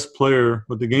team's best player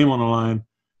with the game on the line,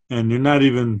 and you're not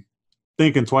even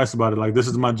thinking twice about it. Like, this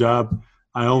is my job.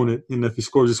 I own it. And if he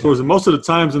scores, he scores. And most of the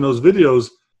times in those videos,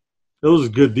 it was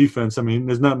good defense. I mean,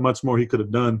 there's not much more he could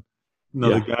have done.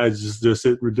 The guys just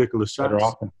hit ridiculous shots. better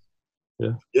often.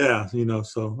 Yeah,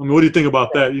 so, I mean, what do you think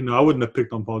about that? I wouldn't have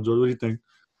picked on Paul George. What do you think?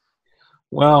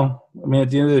 Well, I mean, at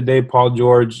the end of the day, Paul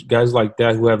George, guys like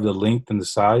that who have the length and the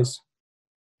size,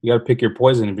 you got to pick your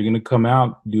poison. If you're going to come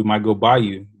out, dude might go by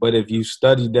you. But if you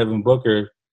study Devin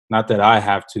Booker, not that I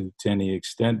have to any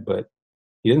extent, but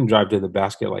he doesn't drive to the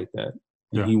basket like that.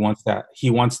 And he wants that. He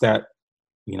wants that,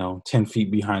 10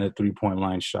 feet behind a three-point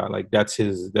line shot. Like that's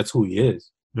who he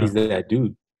is. Yeah. He's that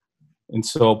dude. And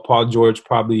so Paul George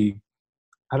probably,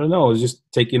 I don't know, is just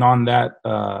taking on that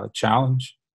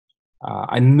challenge.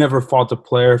 I never fault a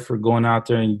player for going out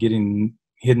there and getting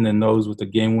hit in the nose with a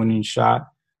game-winning shot.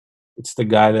 It's the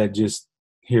guy that just,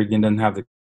 here again, doesn't have the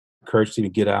courage to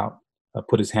even get out,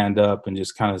 put his hand up, and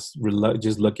just kind of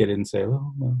just look at it and say,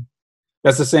 oh, well.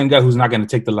 That's the same guy who's not going to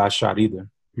take the last shot either.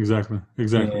 Exactly.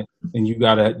 And you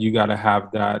gotta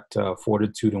have that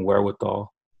fortitude and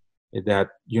wherewithal that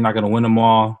you're not going to win them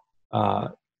all.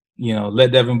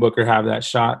 Let Devin Booker have that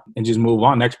shot and just move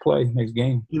on. Next play, next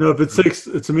game. If it takes,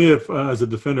 to me, as a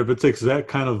defender, if it takes that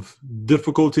kind of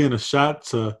difficulty in a shot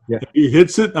if he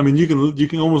hits it, I mean, you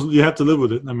have to live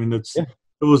with it. I mean, it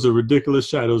was a ridiculous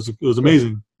shot. It was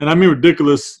amazing. And I mean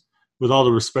ridiculous with all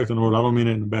the respect in the world. I don't mean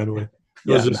it in a bad way.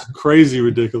 It was just crazy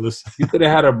ridiculous. He could have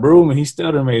had a broom and he still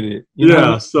would have made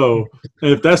it. So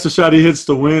if that's the shot he hits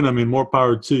to win, I mean, more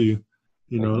power to you.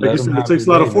 Like you said, it takes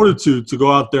a lot of fortitude to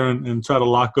go out there and try to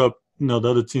lock up, the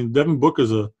other team. Devin Booker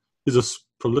is a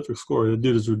prolific scorer. The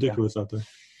dude is ridiculous out there.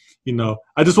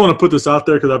 I just want to put this out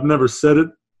there because I've never said it.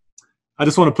 I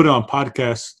just want to put it on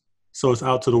podcast so it's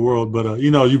out to the world. But,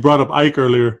 you brought up Ike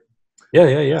earlier.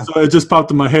 Yeah. So it just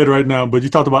popped in my head right now. But you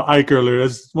talked about Ike earlier.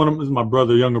 It's my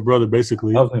brother, younger brother,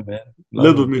 basically. Love him, man.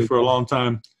 Lived with me for a long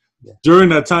time. Yeah. During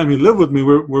that time he lived with me,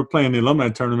 we're playing the alumni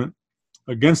tournament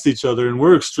against each other, and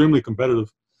we're extremely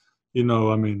competitive. I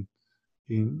mean,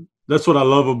 that's what I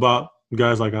love about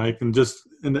guys like Ike, and just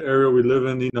in the area we live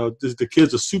in, the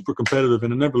kids are super competitive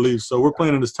and it never leaves. So we're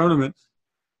playing in this tournament,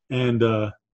 and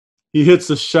he hits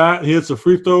a shot. He hits a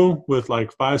free throw with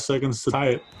like 5 seconds to tie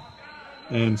it.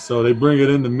 And so they bring it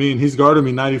into me, and he's guarding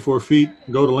me 94 feet,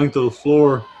 go the length of the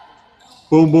floor.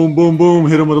 Boom, boom, boom, boom.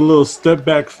 Hit him with a little step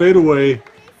back fadeaway,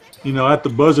 at the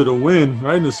buzzer to win,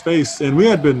 right in his face. And we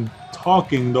had been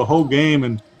talking the whole game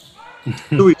and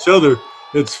to each other.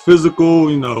 It's physical,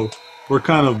 we're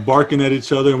kind of barking at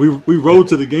each other. And we rode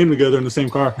to the game together in the same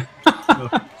car.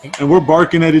 And we're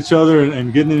barking at each other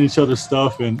and getting in each other's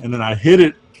stuff. And then I hit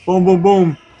it, boom, boom,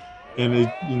 boom. And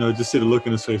it, just see the look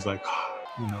in his face like,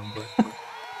 but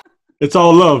it's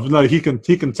all love. Like he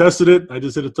contested it. I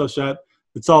just hit a tough shot.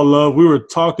 It's all love. We were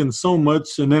talking so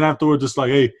much, and then afterwards, just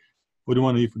like, hey, what do you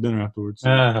want to eat for dinner afterwards?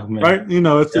 Right?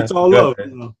 It's all love.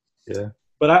 Yeah.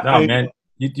 But man,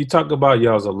 you talk about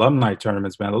y'all's alumni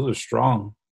tournaments, man. Those are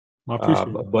strong. I appreciate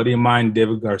it. A buddy of mine,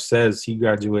 David Garces, he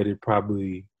graduated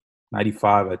probably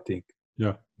 95, I think.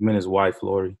 Yeah. Him and his wife,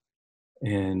 Lori.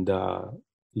 And,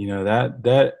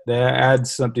 that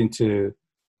adds something to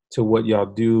what y'all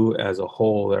do as a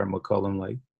whole there in McCollum.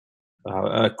 Like,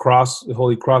 across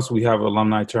Holy Cross, we have an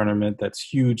alumni tournament that's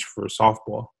huge for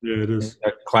softball. Yeah, it is.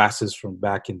 Classes from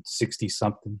back in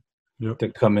 60-something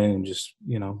that come in and just,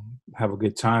 have a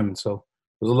good time. And so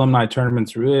those alumni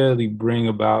tournaments really bring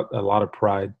about a lot of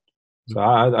pride. So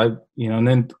and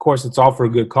then of course it's all for a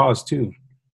good cause too.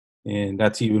 And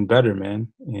that's even better,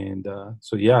 man. And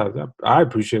so, yeah, I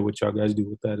appreciate what y'all guys do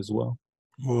with that as well.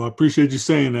 Well, I appreciate you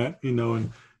saying that,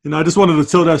 and I just wanted to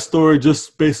tell that story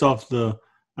just based off the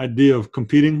idea of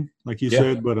competing, like you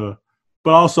said, but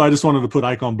also I just wanted to put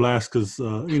Ike on blast because,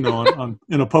 on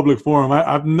in a public forum,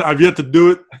 I've yet to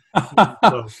do it.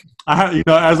 So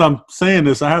as I'm saying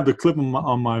this, I have the clip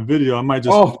on my video. I might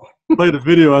just play the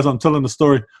video as I'm telling the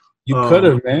story. You could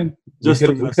have, man. We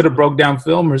could have broke down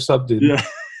film or something. Yeah.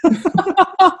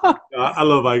 I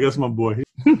love Ike. That's my boy.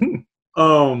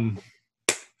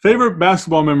 Favorite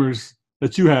basketball memories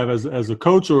that you have as a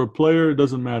coach or a player? It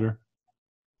doesn't matter.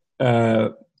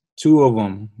 Two of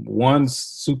them. One's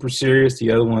super serious.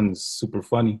 The other one's super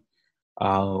funny.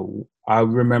 I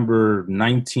remember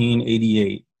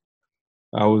 1988.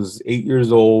 I was 8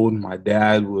 years old. My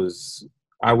dad was.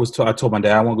 I told my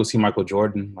dad I want to go see Michael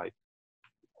Jordan. Like,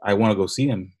 I want to go see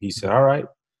him. He said, "All right,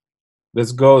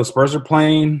 let's go. The Spurs are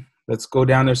playing. Let's go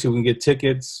down there, see if we can get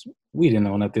tickets." We didn't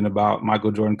know nothing about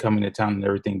Michael Jordan coming to town and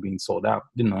everything being sold out.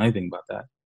 Didn't know anything about that.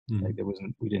 Mm-hmm. Like,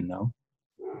 we didn't know.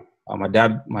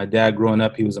 My dad growing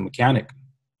up, he was a mechanic.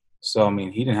 So,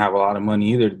 he didn't have a lot of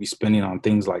money either to be spending on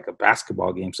things like a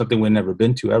basketball game, something we'd never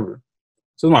been to ever.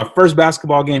 So it was my first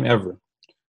basketball game ever.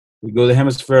 We go to the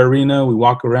Hemisphere Arena. We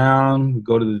walk around. We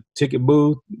go to the ticket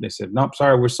booth. They said, "Nope,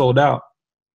 sorry, we're sold out."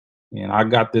 And I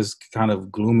got this kind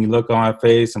of gloomy look on my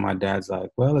face. And my dad's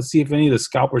like, "Well, let's see if any of the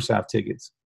scalpers have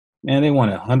tickets." Man, they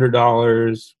wanted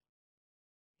 $100,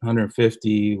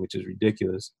 $150, which is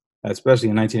ridiculous, especially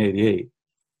in 1988.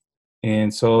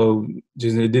 And so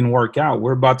just it didn't work out.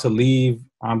 We're about to leave.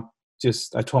 I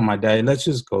told my dad, "Let's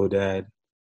just go, Dad.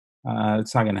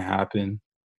 It's not going to happen."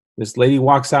 This lady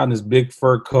walks out in this big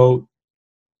fur coat,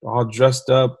 all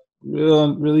dressed up,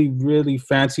 really, really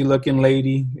fancy looking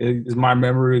lady, is my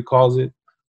memory recalls it,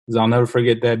 because I'll never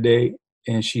forget that day.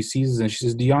 And she sees us and she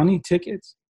says, "Do y'all need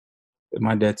tickets?" And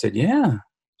my dad said, "Yeah."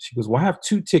 She goes, "Well, I have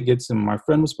 2 tickets and my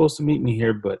friend was supposed to meet me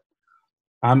here, but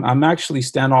I'm actually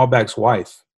Stan Albeck's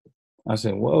wife." I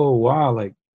said, "Whoa, wow."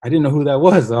 Like, I didn't know who that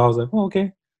was. I was like, "Oh,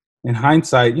 okay." In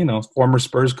hindsight, former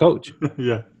Spurs coach.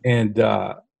 Yeah. And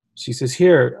she says,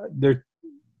 "Here,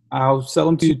 I'll sell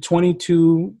them to you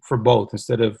 22 for both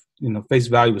instead of, face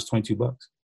value was $22.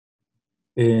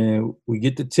 And we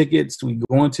get the tickets. We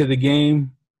go into the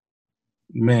game.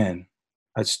 Man,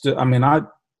 it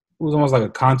was almost like a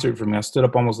concert for me. I stood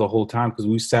up almost the whole time because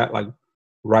we sat like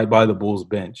right by the Bulls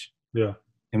bench. Yeah.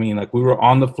 Like we were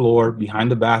on the floor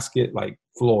behind the basket, like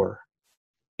floor.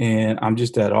 And I'm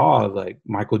just at awe. Like,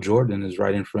 Michael Jordan is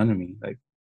right in front of me. Like,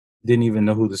 didn't even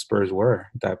know who the Spurs were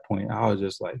at that point. I was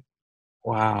just like,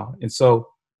 wow. And so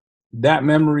that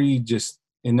memory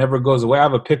it never goes away. I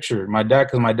have a picture.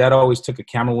 Because my dad always took a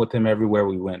camera with him everywhere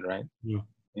we went, right? Yeah.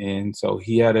 And so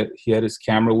he had his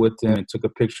camera with him and took a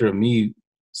picture of me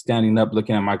standing up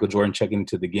looking at Michael Jordan checking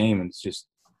into the game. And it's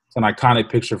an iconic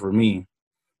picture for me.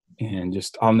 And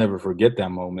I'll never forget that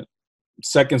moment.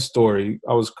 Second story,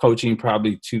 I was coaching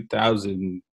probably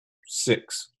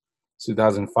 2006,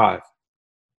 2005.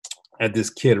 I had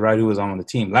this kid, right, who was on the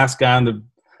team. Last guy on the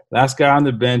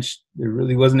bench. There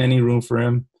really wasn't any room for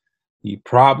him. He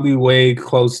probably weighed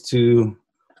close to,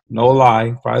 no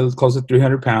lie, probably was close to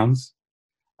 300 pounds.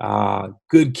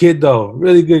 Good kid though,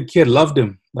 really good kid. Loved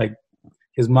him. Like,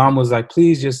 his mom was like,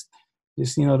 "Please just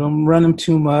don't run him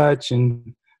too much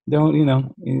and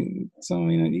don't." So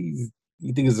you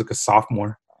think he's like a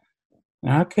sophomore.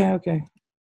 Okay.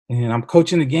 And I'm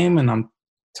coaching the game, and I'm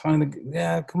telling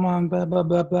yeah, come on, blah, blah,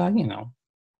 blah, blah, you know.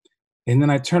 And then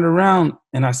I turn around,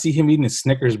 and I see him eating a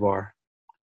Snickers bar.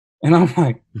 And I'm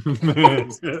like, Man.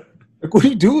 like, what are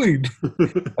you doing?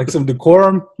 Like some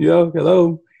decorum,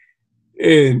 hello.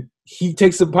 And he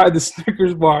takes a bite of the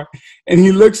Snickers bar, and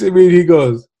he looks at me, and he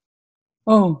goes,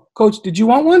 "Oh, coach, did you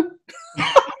want one?"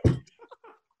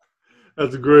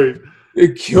 That's great.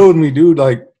 It killed me, dude.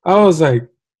 Like, I was like,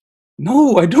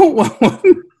 "No, I don't want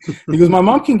one." He goes, "My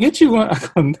mom can get you one." I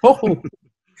go, "No."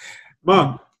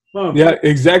 Mom. Yeah,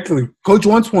 exactly. Coach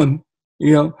wants one.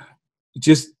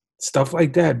 Just stuff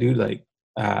like that, dude. Like,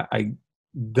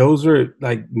 those are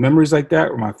like memories like that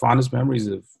were my fondest memories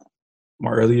of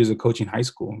my early years of coaching high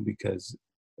school, because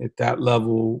at that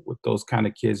level with those kind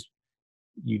of kids,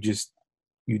 you just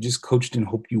coached and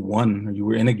hoped you won or you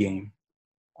were in a game.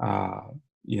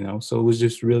 So it was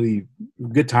just really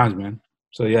good times, man.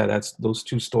 So yeah, that's those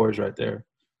two stories right there.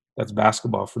 That's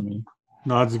basketball for me.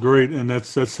 No, that's great, and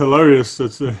that's hilarious.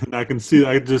 I can see.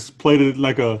 I just played it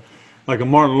like a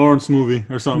Martin Lawrence movie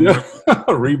or something. Yeah,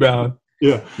 rebound.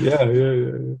 Yeah.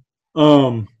 Yeah.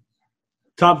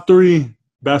 Top 3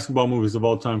 basketball movies of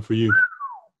all time for you.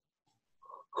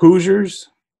 Hoosiers,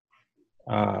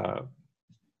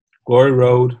 Glory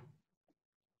Road,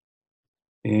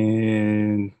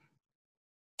 and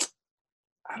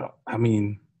I don't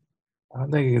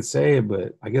think I can say it,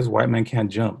 but I guess White Man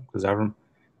Can't Jump, because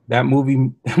that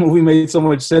movie made so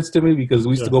much sense to me, because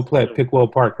we used to go play at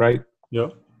Pickwell Park, right?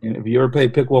 Yep. And if you ever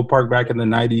played Pickwell Park back in the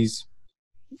 90s,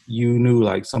 you knew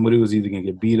like somebody was either gonna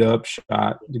get beat up,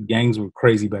 shot. The gangs were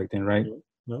crazy back then, right?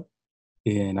 Yep.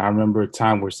 And I remember a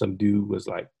time where some dude was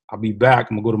like, "I'll be back.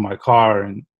 I'm gonna go to my car,"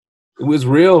 and it was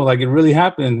real. Like, it really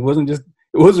happened. It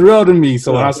was real to me.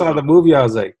 So when I saw the movie, I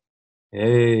was like,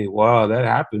 "Hey, wow, that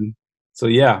happened." So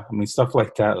yeah, stuff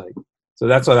like that. Like, so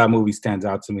that's why that movie stands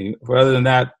out to me. But other than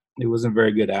that, it wasn't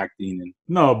very good acting. And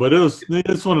no, but it's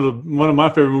one of my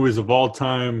favorite movies of all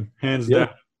time, hands down.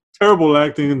 Terrible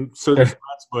acting in certain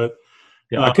spots, but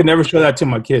yeah, I could never show that to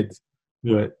my kids.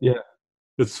 Yeah. But yeah,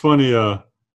 it's funny.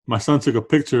 My son took a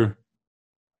picture,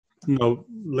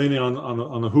 leaning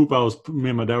on the hoop. Me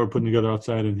and my dad were putting together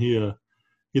outside, and he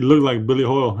looked like Billy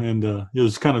Hoyle, and he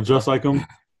was kind of dressed like him.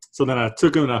 So then I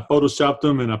took him and I photoshopped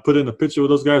him and I put in a picture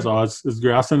with those guys. Oh, it's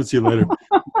great. I'll send it to you later.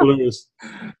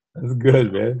 That's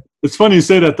good, man. It's funny you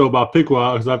say that though about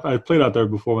Pickwell, because I played out there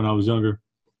before when I was younger,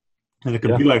 and it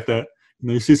can be like that.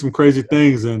 You see some crazy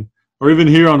things, or even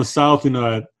here on the South,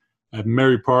 at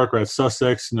Mary Park or at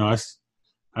Sussex,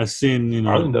 I seen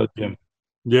Arlington Gym.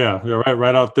 Yeah,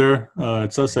 right out there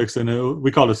at Sussex, and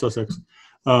we call it Sussex.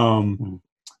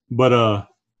 But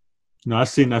I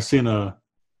seen a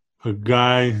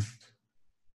guy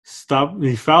stop.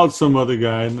 He fouled some other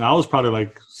guy, and I was probably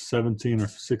like 17 or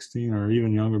 16 or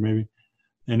even younger, maybe.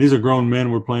 And these are grown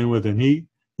men we're playing with, and he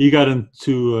got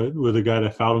into with a guy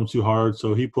that fouled him too hard,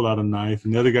 so he pulled out a knife,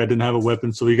 and the other guy didn't have a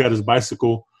weapon, so he got his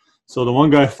bicycle. So the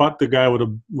one guy fought the guy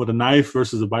with a knife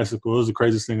versus a bicycle. It was the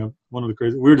craziest thing, one of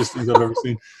the weirdest things I've ever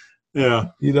seen. Yeah.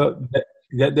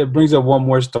 That brings up one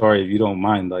more story, if you don't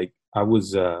mind. Like, I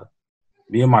was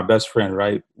me and my best friend,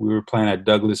 right? We were playing at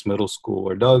Douglas Middle School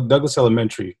or Douglas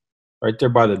Elementary, right there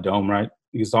by the Dome, right?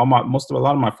 Because a lot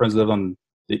of my friends live on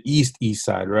the east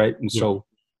side, right? And so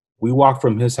we walked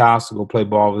from his house to go play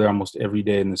ball over there almost every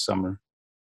day in the summer.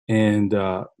 And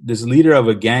this leader of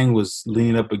a gang was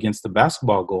leaning up against the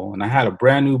basketball goal, and I had a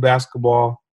brand new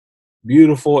basketball,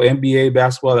 beautiful NBA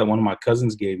basketball that one of my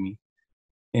cousins gave me.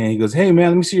 And he goes, "Hey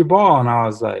man, let me see your ball." And I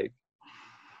was like,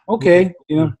 "Okay,"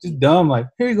 just dumb, like,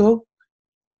 "Here you go."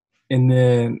 And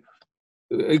then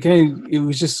it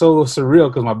was just so surreal,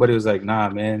 because my buddy was like, "Nah,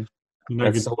 man,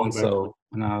 that's so and so,"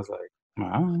 and I was like,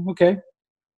 "Oh, okay."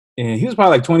 And he was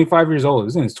probably like 25 years old. He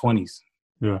was in his 20s.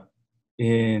 Yeah.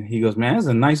 And he goes, "Man, that's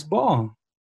a nice ball."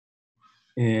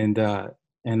 And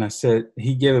I said,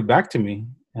 he gave it back to me.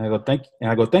 And I go,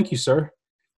 "Thank you, sir."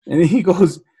 And he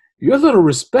goes, "You're a little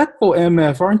respectful,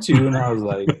 MF, aren't you?" And I was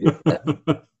like,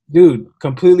 yeah. Dude,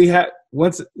 completely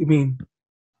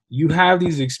you have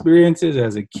these experiences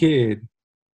as a kid,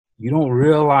 you don't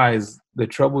realize the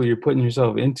trouble you're putting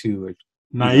yourself into.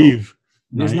 Naive.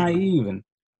 Just naive, and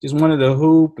just wanted to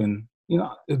hoop, and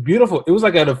it's beautiful. It was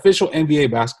like an official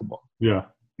NBA basketball. Yeah.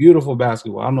 Beautiful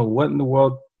basketball. I don't know what in the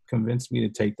world convinced me to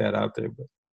take that out there, but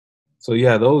so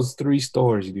yeah, those 3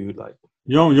 stories, dude. Like,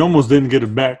 you almost didn't get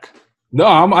it back. No,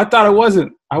 I thought I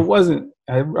wasn't. I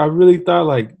really thought,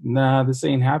 like, nah, this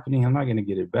ain't happening. I'm not gonna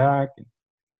get it back. And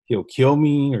he'll kill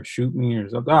me or shoot me or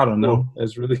something. I don't know.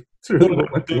 That's really. It's really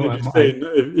what went through my mind.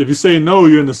 If you say no,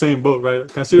 you're in the same boat, right?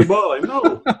 Can I see the ball? Like,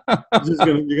 no.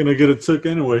 You're gonna get it took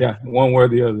anyway. Yeah, one way or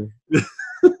the other.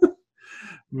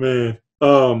 Man.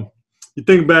 You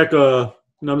think back, I'm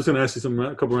just gonna ask you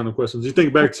a couple random questions. You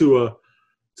think back to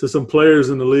some players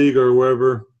in the league or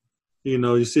wherever,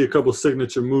 you see a couple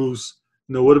signature moves.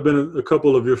 What have been a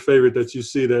couple of your favorite that you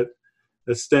see that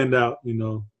stand out,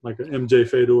 like an MJ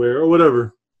fadeaway or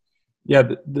whatever? Yeah,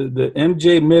 the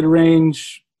MJ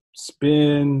mid-range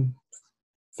spin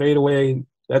fadeaway,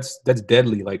 that's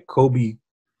deadly. Like Kobe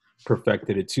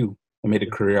perfected it too and made a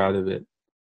career out of it.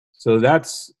 So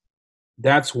that's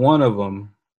one of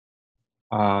them.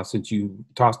 Since you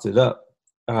tossed it up,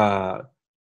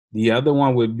 the other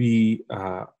one would be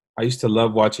I used to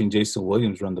love watching Jason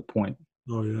Williams run the point.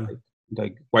 Oh yeah,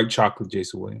 like white chocolate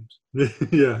Jason Williams.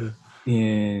 Yeah.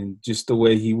 And just the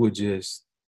way he would just,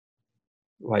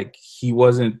 like, he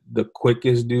wasn't the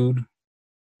quickest dude,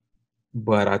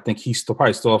 but I think he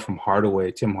probably stole from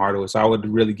Tim Hardaway. So I would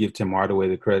really give Tim Hardaway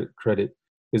the credit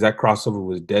because that crossover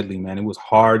was deadly, man. It was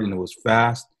hard and it was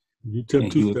fast,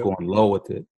 and he was going low with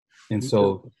it. And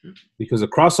so, because the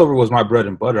crossover was my bread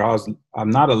and butter, I'm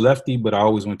not a lefty, but I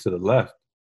always went to the left.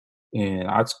 And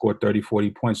I'd score 30,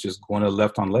 40 points just going to the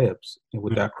left on layups and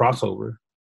with that crossover.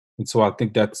 And so I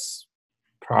think that's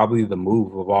probably the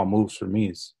move of all moves for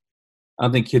me. I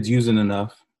don't think kids use it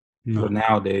enough for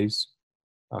nowadays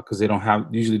because they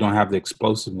usually don't have the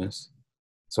explosiveness.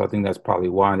 So I think that's probably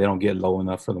why they don't get low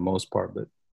enough for the most part. But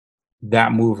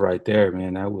that move right there,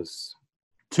 man, that was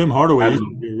 – Tim Hardaway used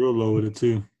to be real low with it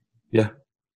too.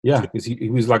 Yeah, because he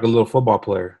was like a little football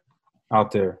player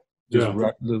out there, just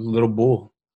a little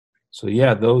bull. So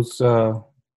yeah, those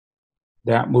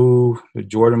that move, the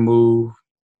Jordan move,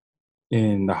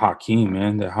 and the Hakeem,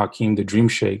 man, the dream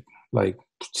shake. Like,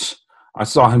 I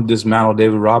saw him dismantle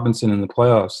David Robinson in the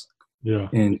playoffs. Yeah,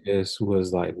 and it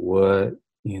was like, what,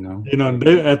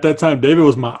 at that time, David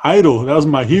was my idol. That was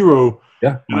my hero.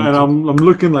 Yeah, and I'm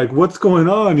looking like, what's going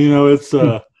on? It's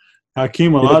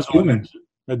Hakeem Olajuwon.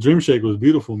 That dream shake was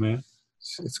beautiful, man.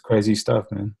 It's crazy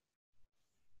stuff, man.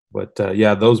 But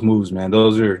yeah, those moves, man,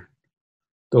 those are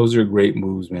great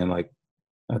moves, man. Like,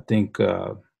 I think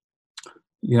I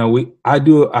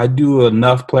do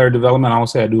enough player development. I won't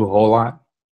say I do a whole lot,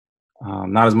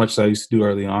 not as much as I used to do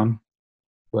early on,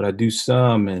 but I do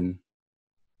some. And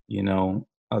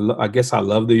I guess I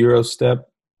love the Euro step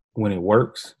when it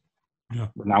works,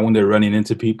 but not when they're running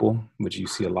into people, which you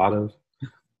see a lot of.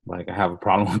 Like, I have a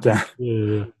problem with that.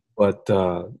 Yeah. But,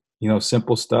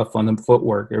 simple stuff on the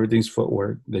footwork. Everything's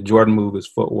footwork. The Jordan move is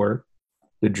footwork.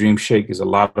 The dream shake is a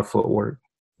lot of footwork.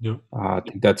 Yeah. I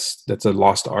think that's a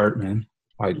lost art, man.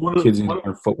 Like, kids need to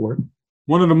learn footwork.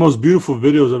 One of the most beautiful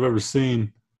videos I've ever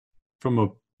seen from a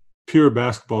pure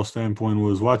basketball standpoint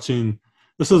was watching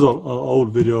 – this is an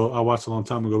old video I watched a long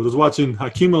time ago. But I was watching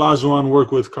Hakeem Olajuwon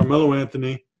work with Carmelo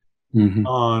Anthony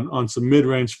on some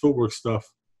mid-range footwork stuff.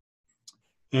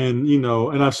 And,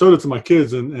 and I've showed it to my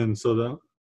kids, and so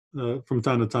that from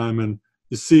time to time, and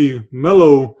you see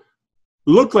Melo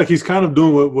look like he's kind of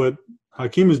doing what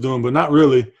Hakeem is doing, but not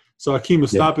really. So Hakeem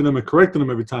is stopping him and correcting him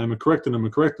every time and correcting him.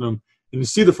 And you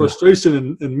see the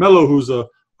frustration in Melo, who's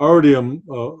already an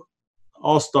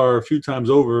all-star a few times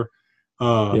over,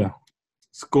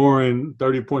 scoring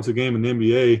 30 points a game in the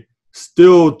NBA,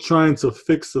 still trying to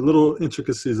fix the little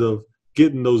intricacies of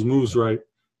getting those moves right.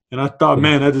 And I thought,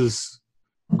 man, that is –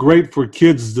 great for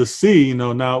kids to see,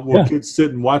 now will kids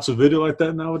sit and watch a video like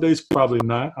that nowadays? Probably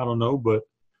not. I don't know. But,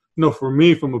 for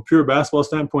me, from a pure basketball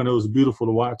standpoint, it was beautiful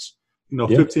to watch,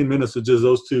 15 minutes of just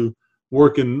those two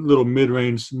working little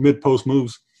mid-range, mid-post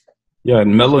moves. Yeah,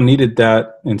 and Melo needed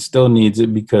that and still needs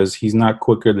it because he's not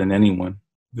quicker than anyone.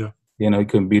 Yeah. He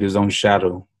couldn't beat his own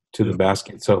shadow to the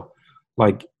basket. So,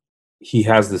 like, he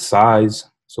has the size.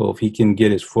 So if he can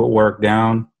get his footwork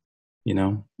down,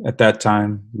 at that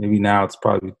time, maybe now it's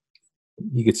probably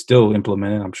you could still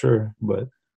implement it, I'm sure. But,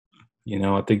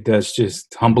 I think that's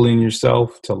just humbling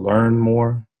yourself to learn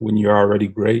more when you're already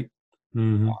great.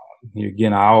 Mm-hmm.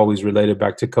 Again, I always relate it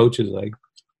back to coaches. Like,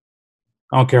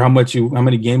 I don't care how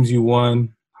many games you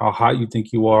won, how hot you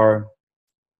think you are,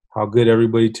 how good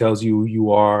everybody tells you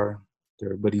you are.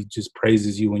 Everybody just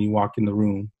praises you when you walk in the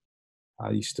room.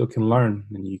 You still can learn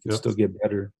and you can still get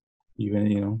better.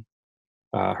 Even,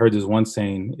 I heard this one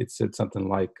saying, it said something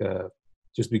like,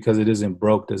 just because it isn't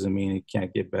broke doesn't mean it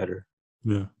can't get better.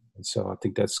 Yeah. And so I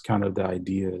think that's kind of the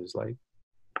idea is like,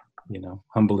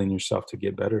 humbling yourself to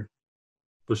get better.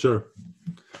 For sure.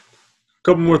 A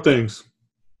couple more things.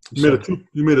 You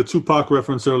made a Tupac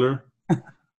reference earlier,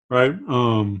 right?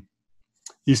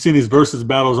 You've seen these versus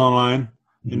battles online.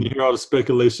 and you hear all the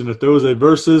speculation. If there was a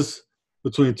versus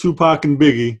between Tupac and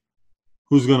Biggie,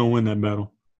 who's gonna win that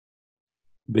battle?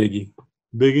 Biggie.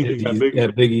 Biggie, you got Biggie. Yeah,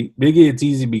 Biggie. Biggie. It's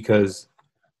easy because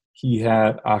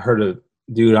I heard a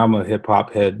dude. I'm a hip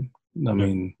hop head. I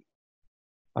mean,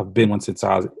 I've been one since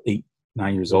I was 8,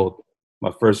 9 years old.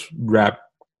 My first rap,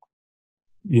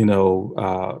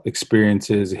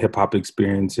 experiences, hip hop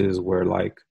experiences were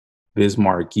like Biz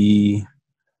Markie,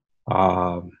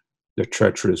 The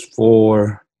Treacherous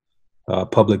Four,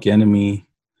 Public Enemy.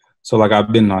 So like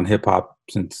I've been on hip hop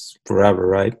since forever,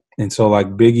 right? And so like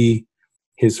Biggie,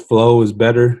 his flow is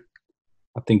better.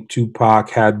 I think Tupac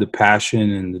had the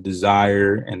passion and the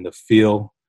desire and the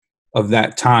feel of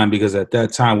that time, because at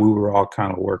that time we were all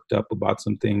kind of worked up about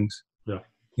some things. Yeah.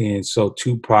 And so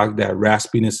Tupac, that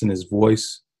raspiness in his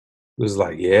voice was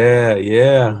like, yeah.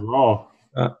 It was raw.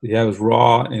 It was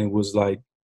raw, and it was like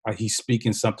he's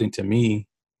speaking something to me.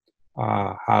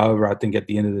 However, I think at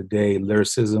the end of the day,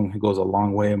 lyricism goes a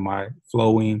long way in my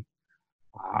flowing.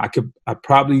 I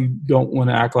probably don't want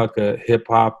to act like a hip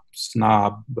hop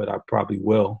snob, but I probably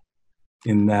will.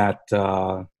 In that,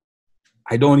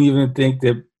 I don't even think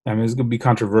that. I mean, it's gonna be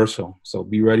controversial, so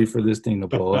be ready for this thing to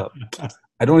blow up.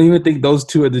 I don't even think those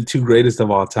two are the two greatest of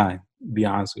all time. To be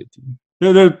honest with you.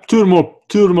 Yeah, they're two of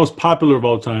the most popular of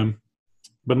all time,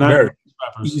 but not rappers.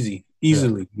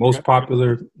 Easily most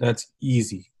popular. That's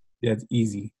easy.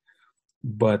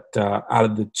 But out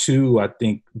of the two, I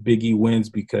think Biggie wins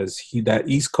because that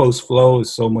East Coast flow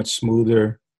is so much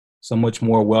smoother, so much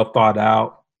more well thought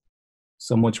out,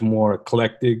 so much more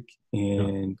eclectic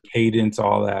and cadence,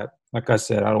 all that. Like I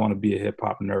said, I don't want to be a hip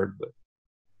hop nerd, but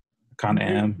I kind of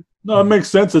am. No, it makes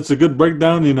sense. It's a good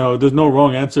breakdown. There's no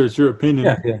wrong answer. It's your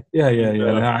opinion. Yeah.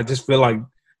 And I just feel like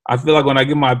when I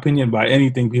give my opinion about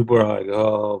anything, people are like,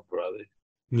 "Oh, brother."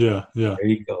 Yeah. There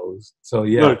he goes. So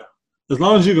yeah. Look, as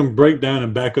long as you can break down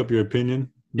and back up your opinion,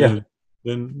 then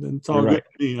it's all good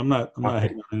to me. I'm not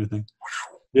hating on anything.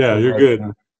 Yeah, you're good.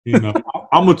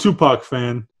 I'm a Tupac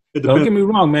fan. Don't get me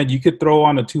wrong, man. You could throw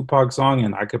on a Tupac song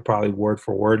and I could probably word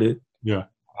for word it. Yeah.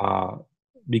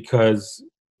 Because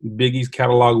Biggie's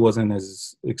catalog wasn't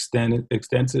as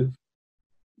extensive.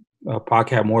 Pac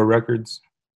had more records.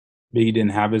 Biggie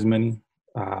didn't have as many.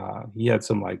 He had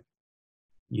some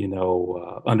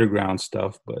underground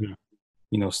stuff, but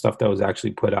stuff that was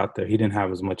actually put out there. He didn't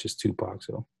have as much as Tupac.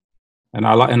 So, and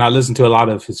I listened to a lot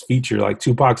of his feature. Like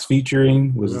Tupac's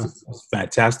featuring was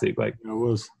fantastic. Like it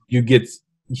was. You get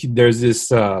there's this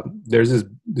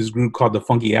group called the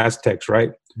Funky Aztecs,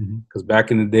 right? Because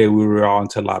back in the day we were all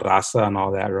into La Raza and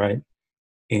all that, right?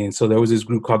 And so there was this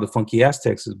group called the Funky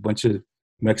Aztecs, a bunch of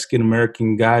Mexican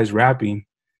American guys rapping.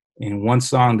 And one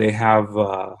song they have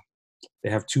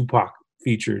Tupac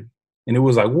featured, and it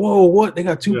was like, whoa, what? They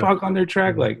got Tupac on their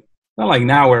track? Like, not like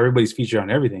now where everybody's featured on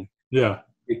everything. Yeah.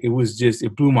 It was just,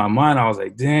 it blew my mind. I was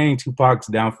like, dang, Tupac's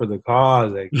down for the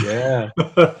cause. Like, yeah,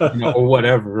 or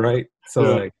whatever, right? So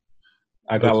like,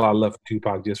 I got a lot of love for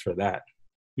Tupac just for that.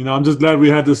 I'm just glad we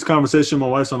had this conversation. My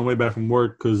wife's on the way back from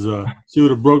work because she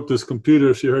would have broke this computer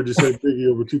if she heard you say Biggie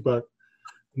over Tupac.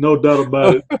 No doubt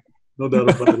about it. No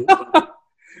doubt about it.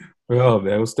 Oh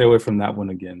man, we'll stay away from that one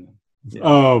again.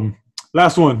 Yeah.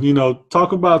 Last one.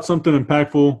 Talk about some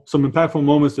impactful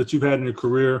moments that you've had in your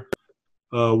career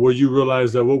where you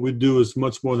realize that what we do is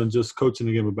much more than just coaching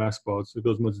the game of basketball. It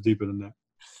goes much deeper than that.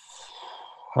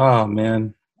 Oh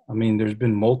man, I mean, there's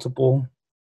been multiple,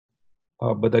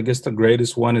 but I guess the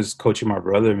greatest one is coaching my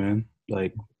brother, man.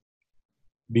 Like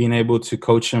being able to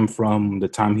coach him from the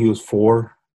time he was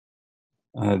 4.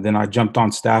 Then I jumped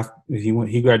on staff.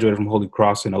 He graduated from Holy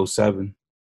Cross in 2007.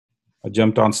 I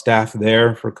jumped on staff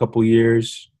there for a couple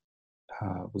years.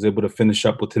 Was able to finish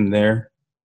up with him there.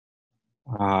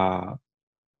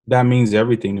 That means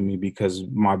everything to me because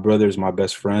my brother is my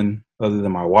best friend, other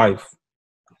than my wife,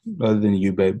 other than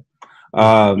you, babe.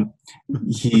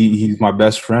 He's my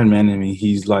best friend, man. I mean,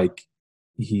 he's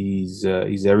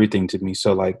everything to me.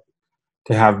 So like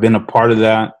to have been a part of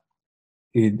that,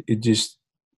 it just,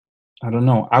 I don't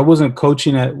know. I wasn't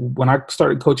coaching when I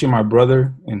started coaching my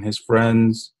brother and his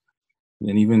friends,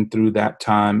 and even through that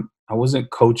time, I wasn't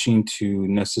coaching to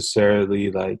necessarily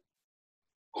like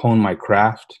hone my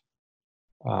craft,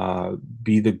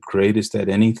 be the greatest at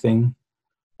anything.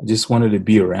 I just wanted to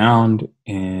be around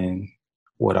and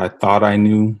what I thought I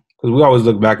knew. Because we always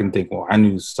look back and think, well, I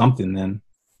knew something then,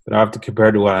 but I have to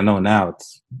compare to what I know now.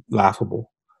 It's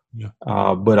laughable. Yeah.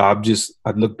 But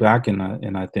I'd look back and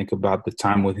I think about the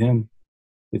time with him.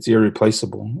 It's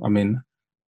irreplaceable. I mean,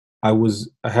 I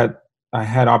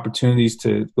had opportunities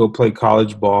to go play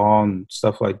college ball and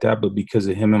stuff like that, but because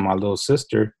of him and my little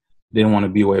sister, didn't want to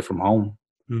be away from home.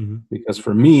 Because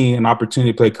for me, an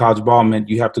opportunity to play college ball meant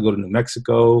you have to go to New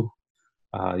Mexico.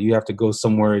 You have to go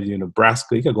somewhere in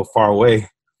Nebraska. You got to go far away.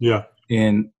 Yeah.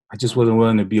 And I just wasn't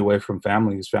willing to be away from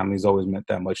family, because family's always meant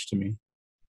that much to me.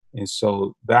 And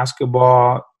so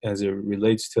basketball, as it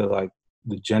relates to like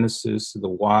the genesis, the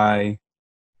why,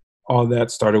 all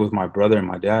that started with my brother and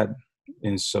my dad.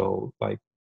 And so like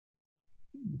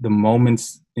the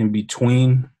moments in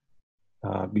between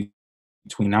now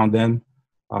and then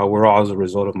were all as a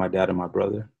result of my dad and my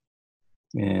brother.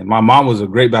 And my mom was a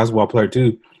great basketball player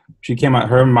too. She came out,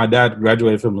 her and my dad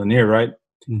graduated from Lanier, right?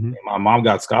 And my mom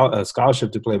got a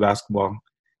scholarship to play basketball.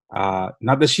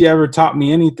 Not that she ever taught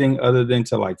me anything other than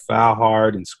to like foul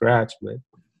hard and scratch, but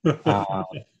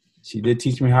she did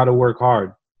teach me how to work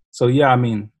hard. So yeah, I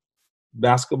mean,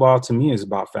 basketball to me is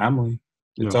about family.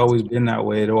 It's always been that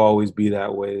way. It'll always be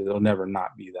that way. It'll never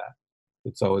not be that.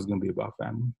 It's always going to be about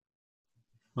family.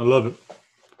 I love it.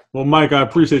 Well, Mike, I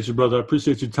appreciate you, brother. I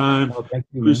appreciate your time. Oh, thank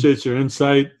you, appreciate your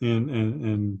insight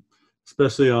and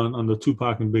especially on the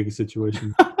Tupac and Biggie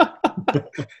situation.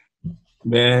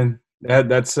 Man,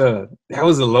 that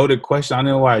was a loaded question. I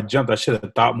don't know why I jumped. I should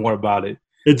have thought more about it.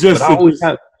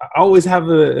 I always have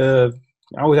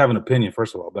an opinion,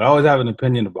 first of all, but I always have an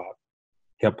opinion about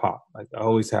hip hop. Like I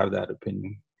always have that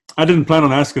opinion. I didn't plan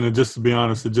on asking it, just to be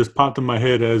honest. It just popped in my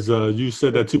head as you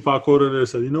said that Tupac quote there. I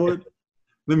said, you know what?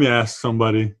 Let me ask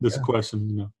somebody this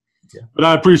question. Yeah. But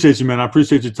I appreciate you, man. I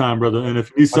appreciate your time, brother. And if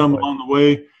you need something along the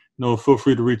way, feel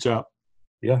free to reach out.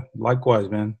 Yeah, likewise,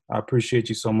 man. I appreciate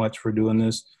you so much for doing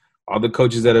this. All the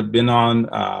coaches that have been on,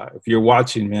 if you're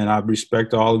watching, man, I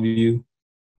respect all of you.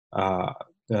 I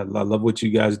love what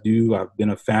you guys do. I've been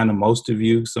a fan of most of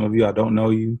you. Some of you, I don't know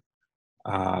you.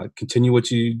 Continue what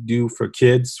you do for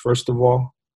kids, first of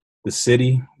all. The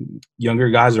city, younger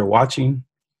guys are watching.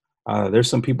 There's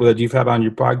some people that you've had on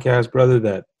your podcast, brother,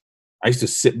 that I used to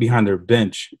sit behind their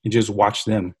bench and just watch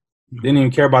them. Didn't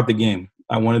even care about the game.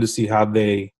 I wanted to see how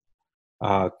they,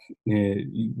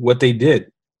 what they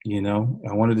did,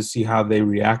 I wanted to see how they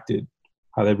reacted,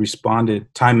 how they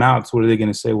responded. Timeouts, what are they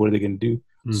going to say? What are they going to do?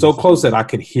 So close that I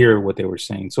could hear what they were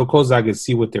saying. So close that I could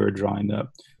see what they were drawing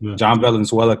up. Yeah. John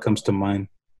Valenzuela comes to mind.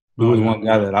 He was one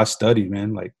guy that I studied,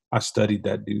 man. Like I studied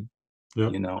that dude,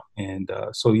 And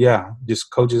so, yeah,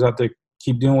 just coaches out there,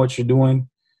 keep doing what you're doing.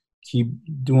 Keep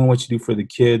doing what you do for the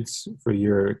kids, for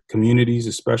your communities,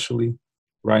 especially.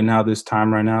 Right now, this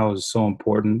time right now is so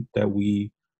important that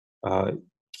we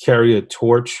carry a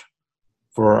torch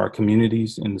for our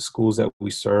communities and the schools that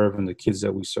we serve and the kids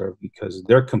that we serve, because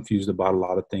they're confused about a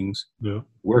lot of things. Yeah.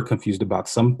 We're confused about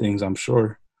some things, I'm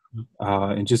sure.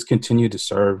 And just continue to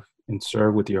serve and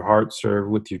serve with your heart, serve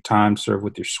with your time, serve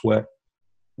with your sweat,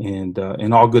 and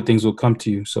all good things will come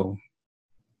to you. So,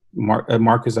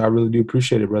 Marcus, I really do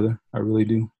appreciate it, brother. I really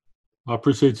do. I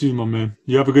appreciate you, my man.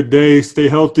 You have a good day. Stay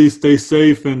healthy, stay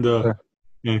safe, and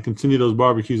continue those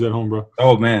barbecues at home, bro.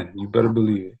 Oh, man, you better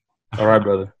believe it. All right,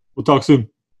 brother. We'll talk soon.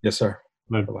 Yes, sir.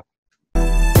 Bye.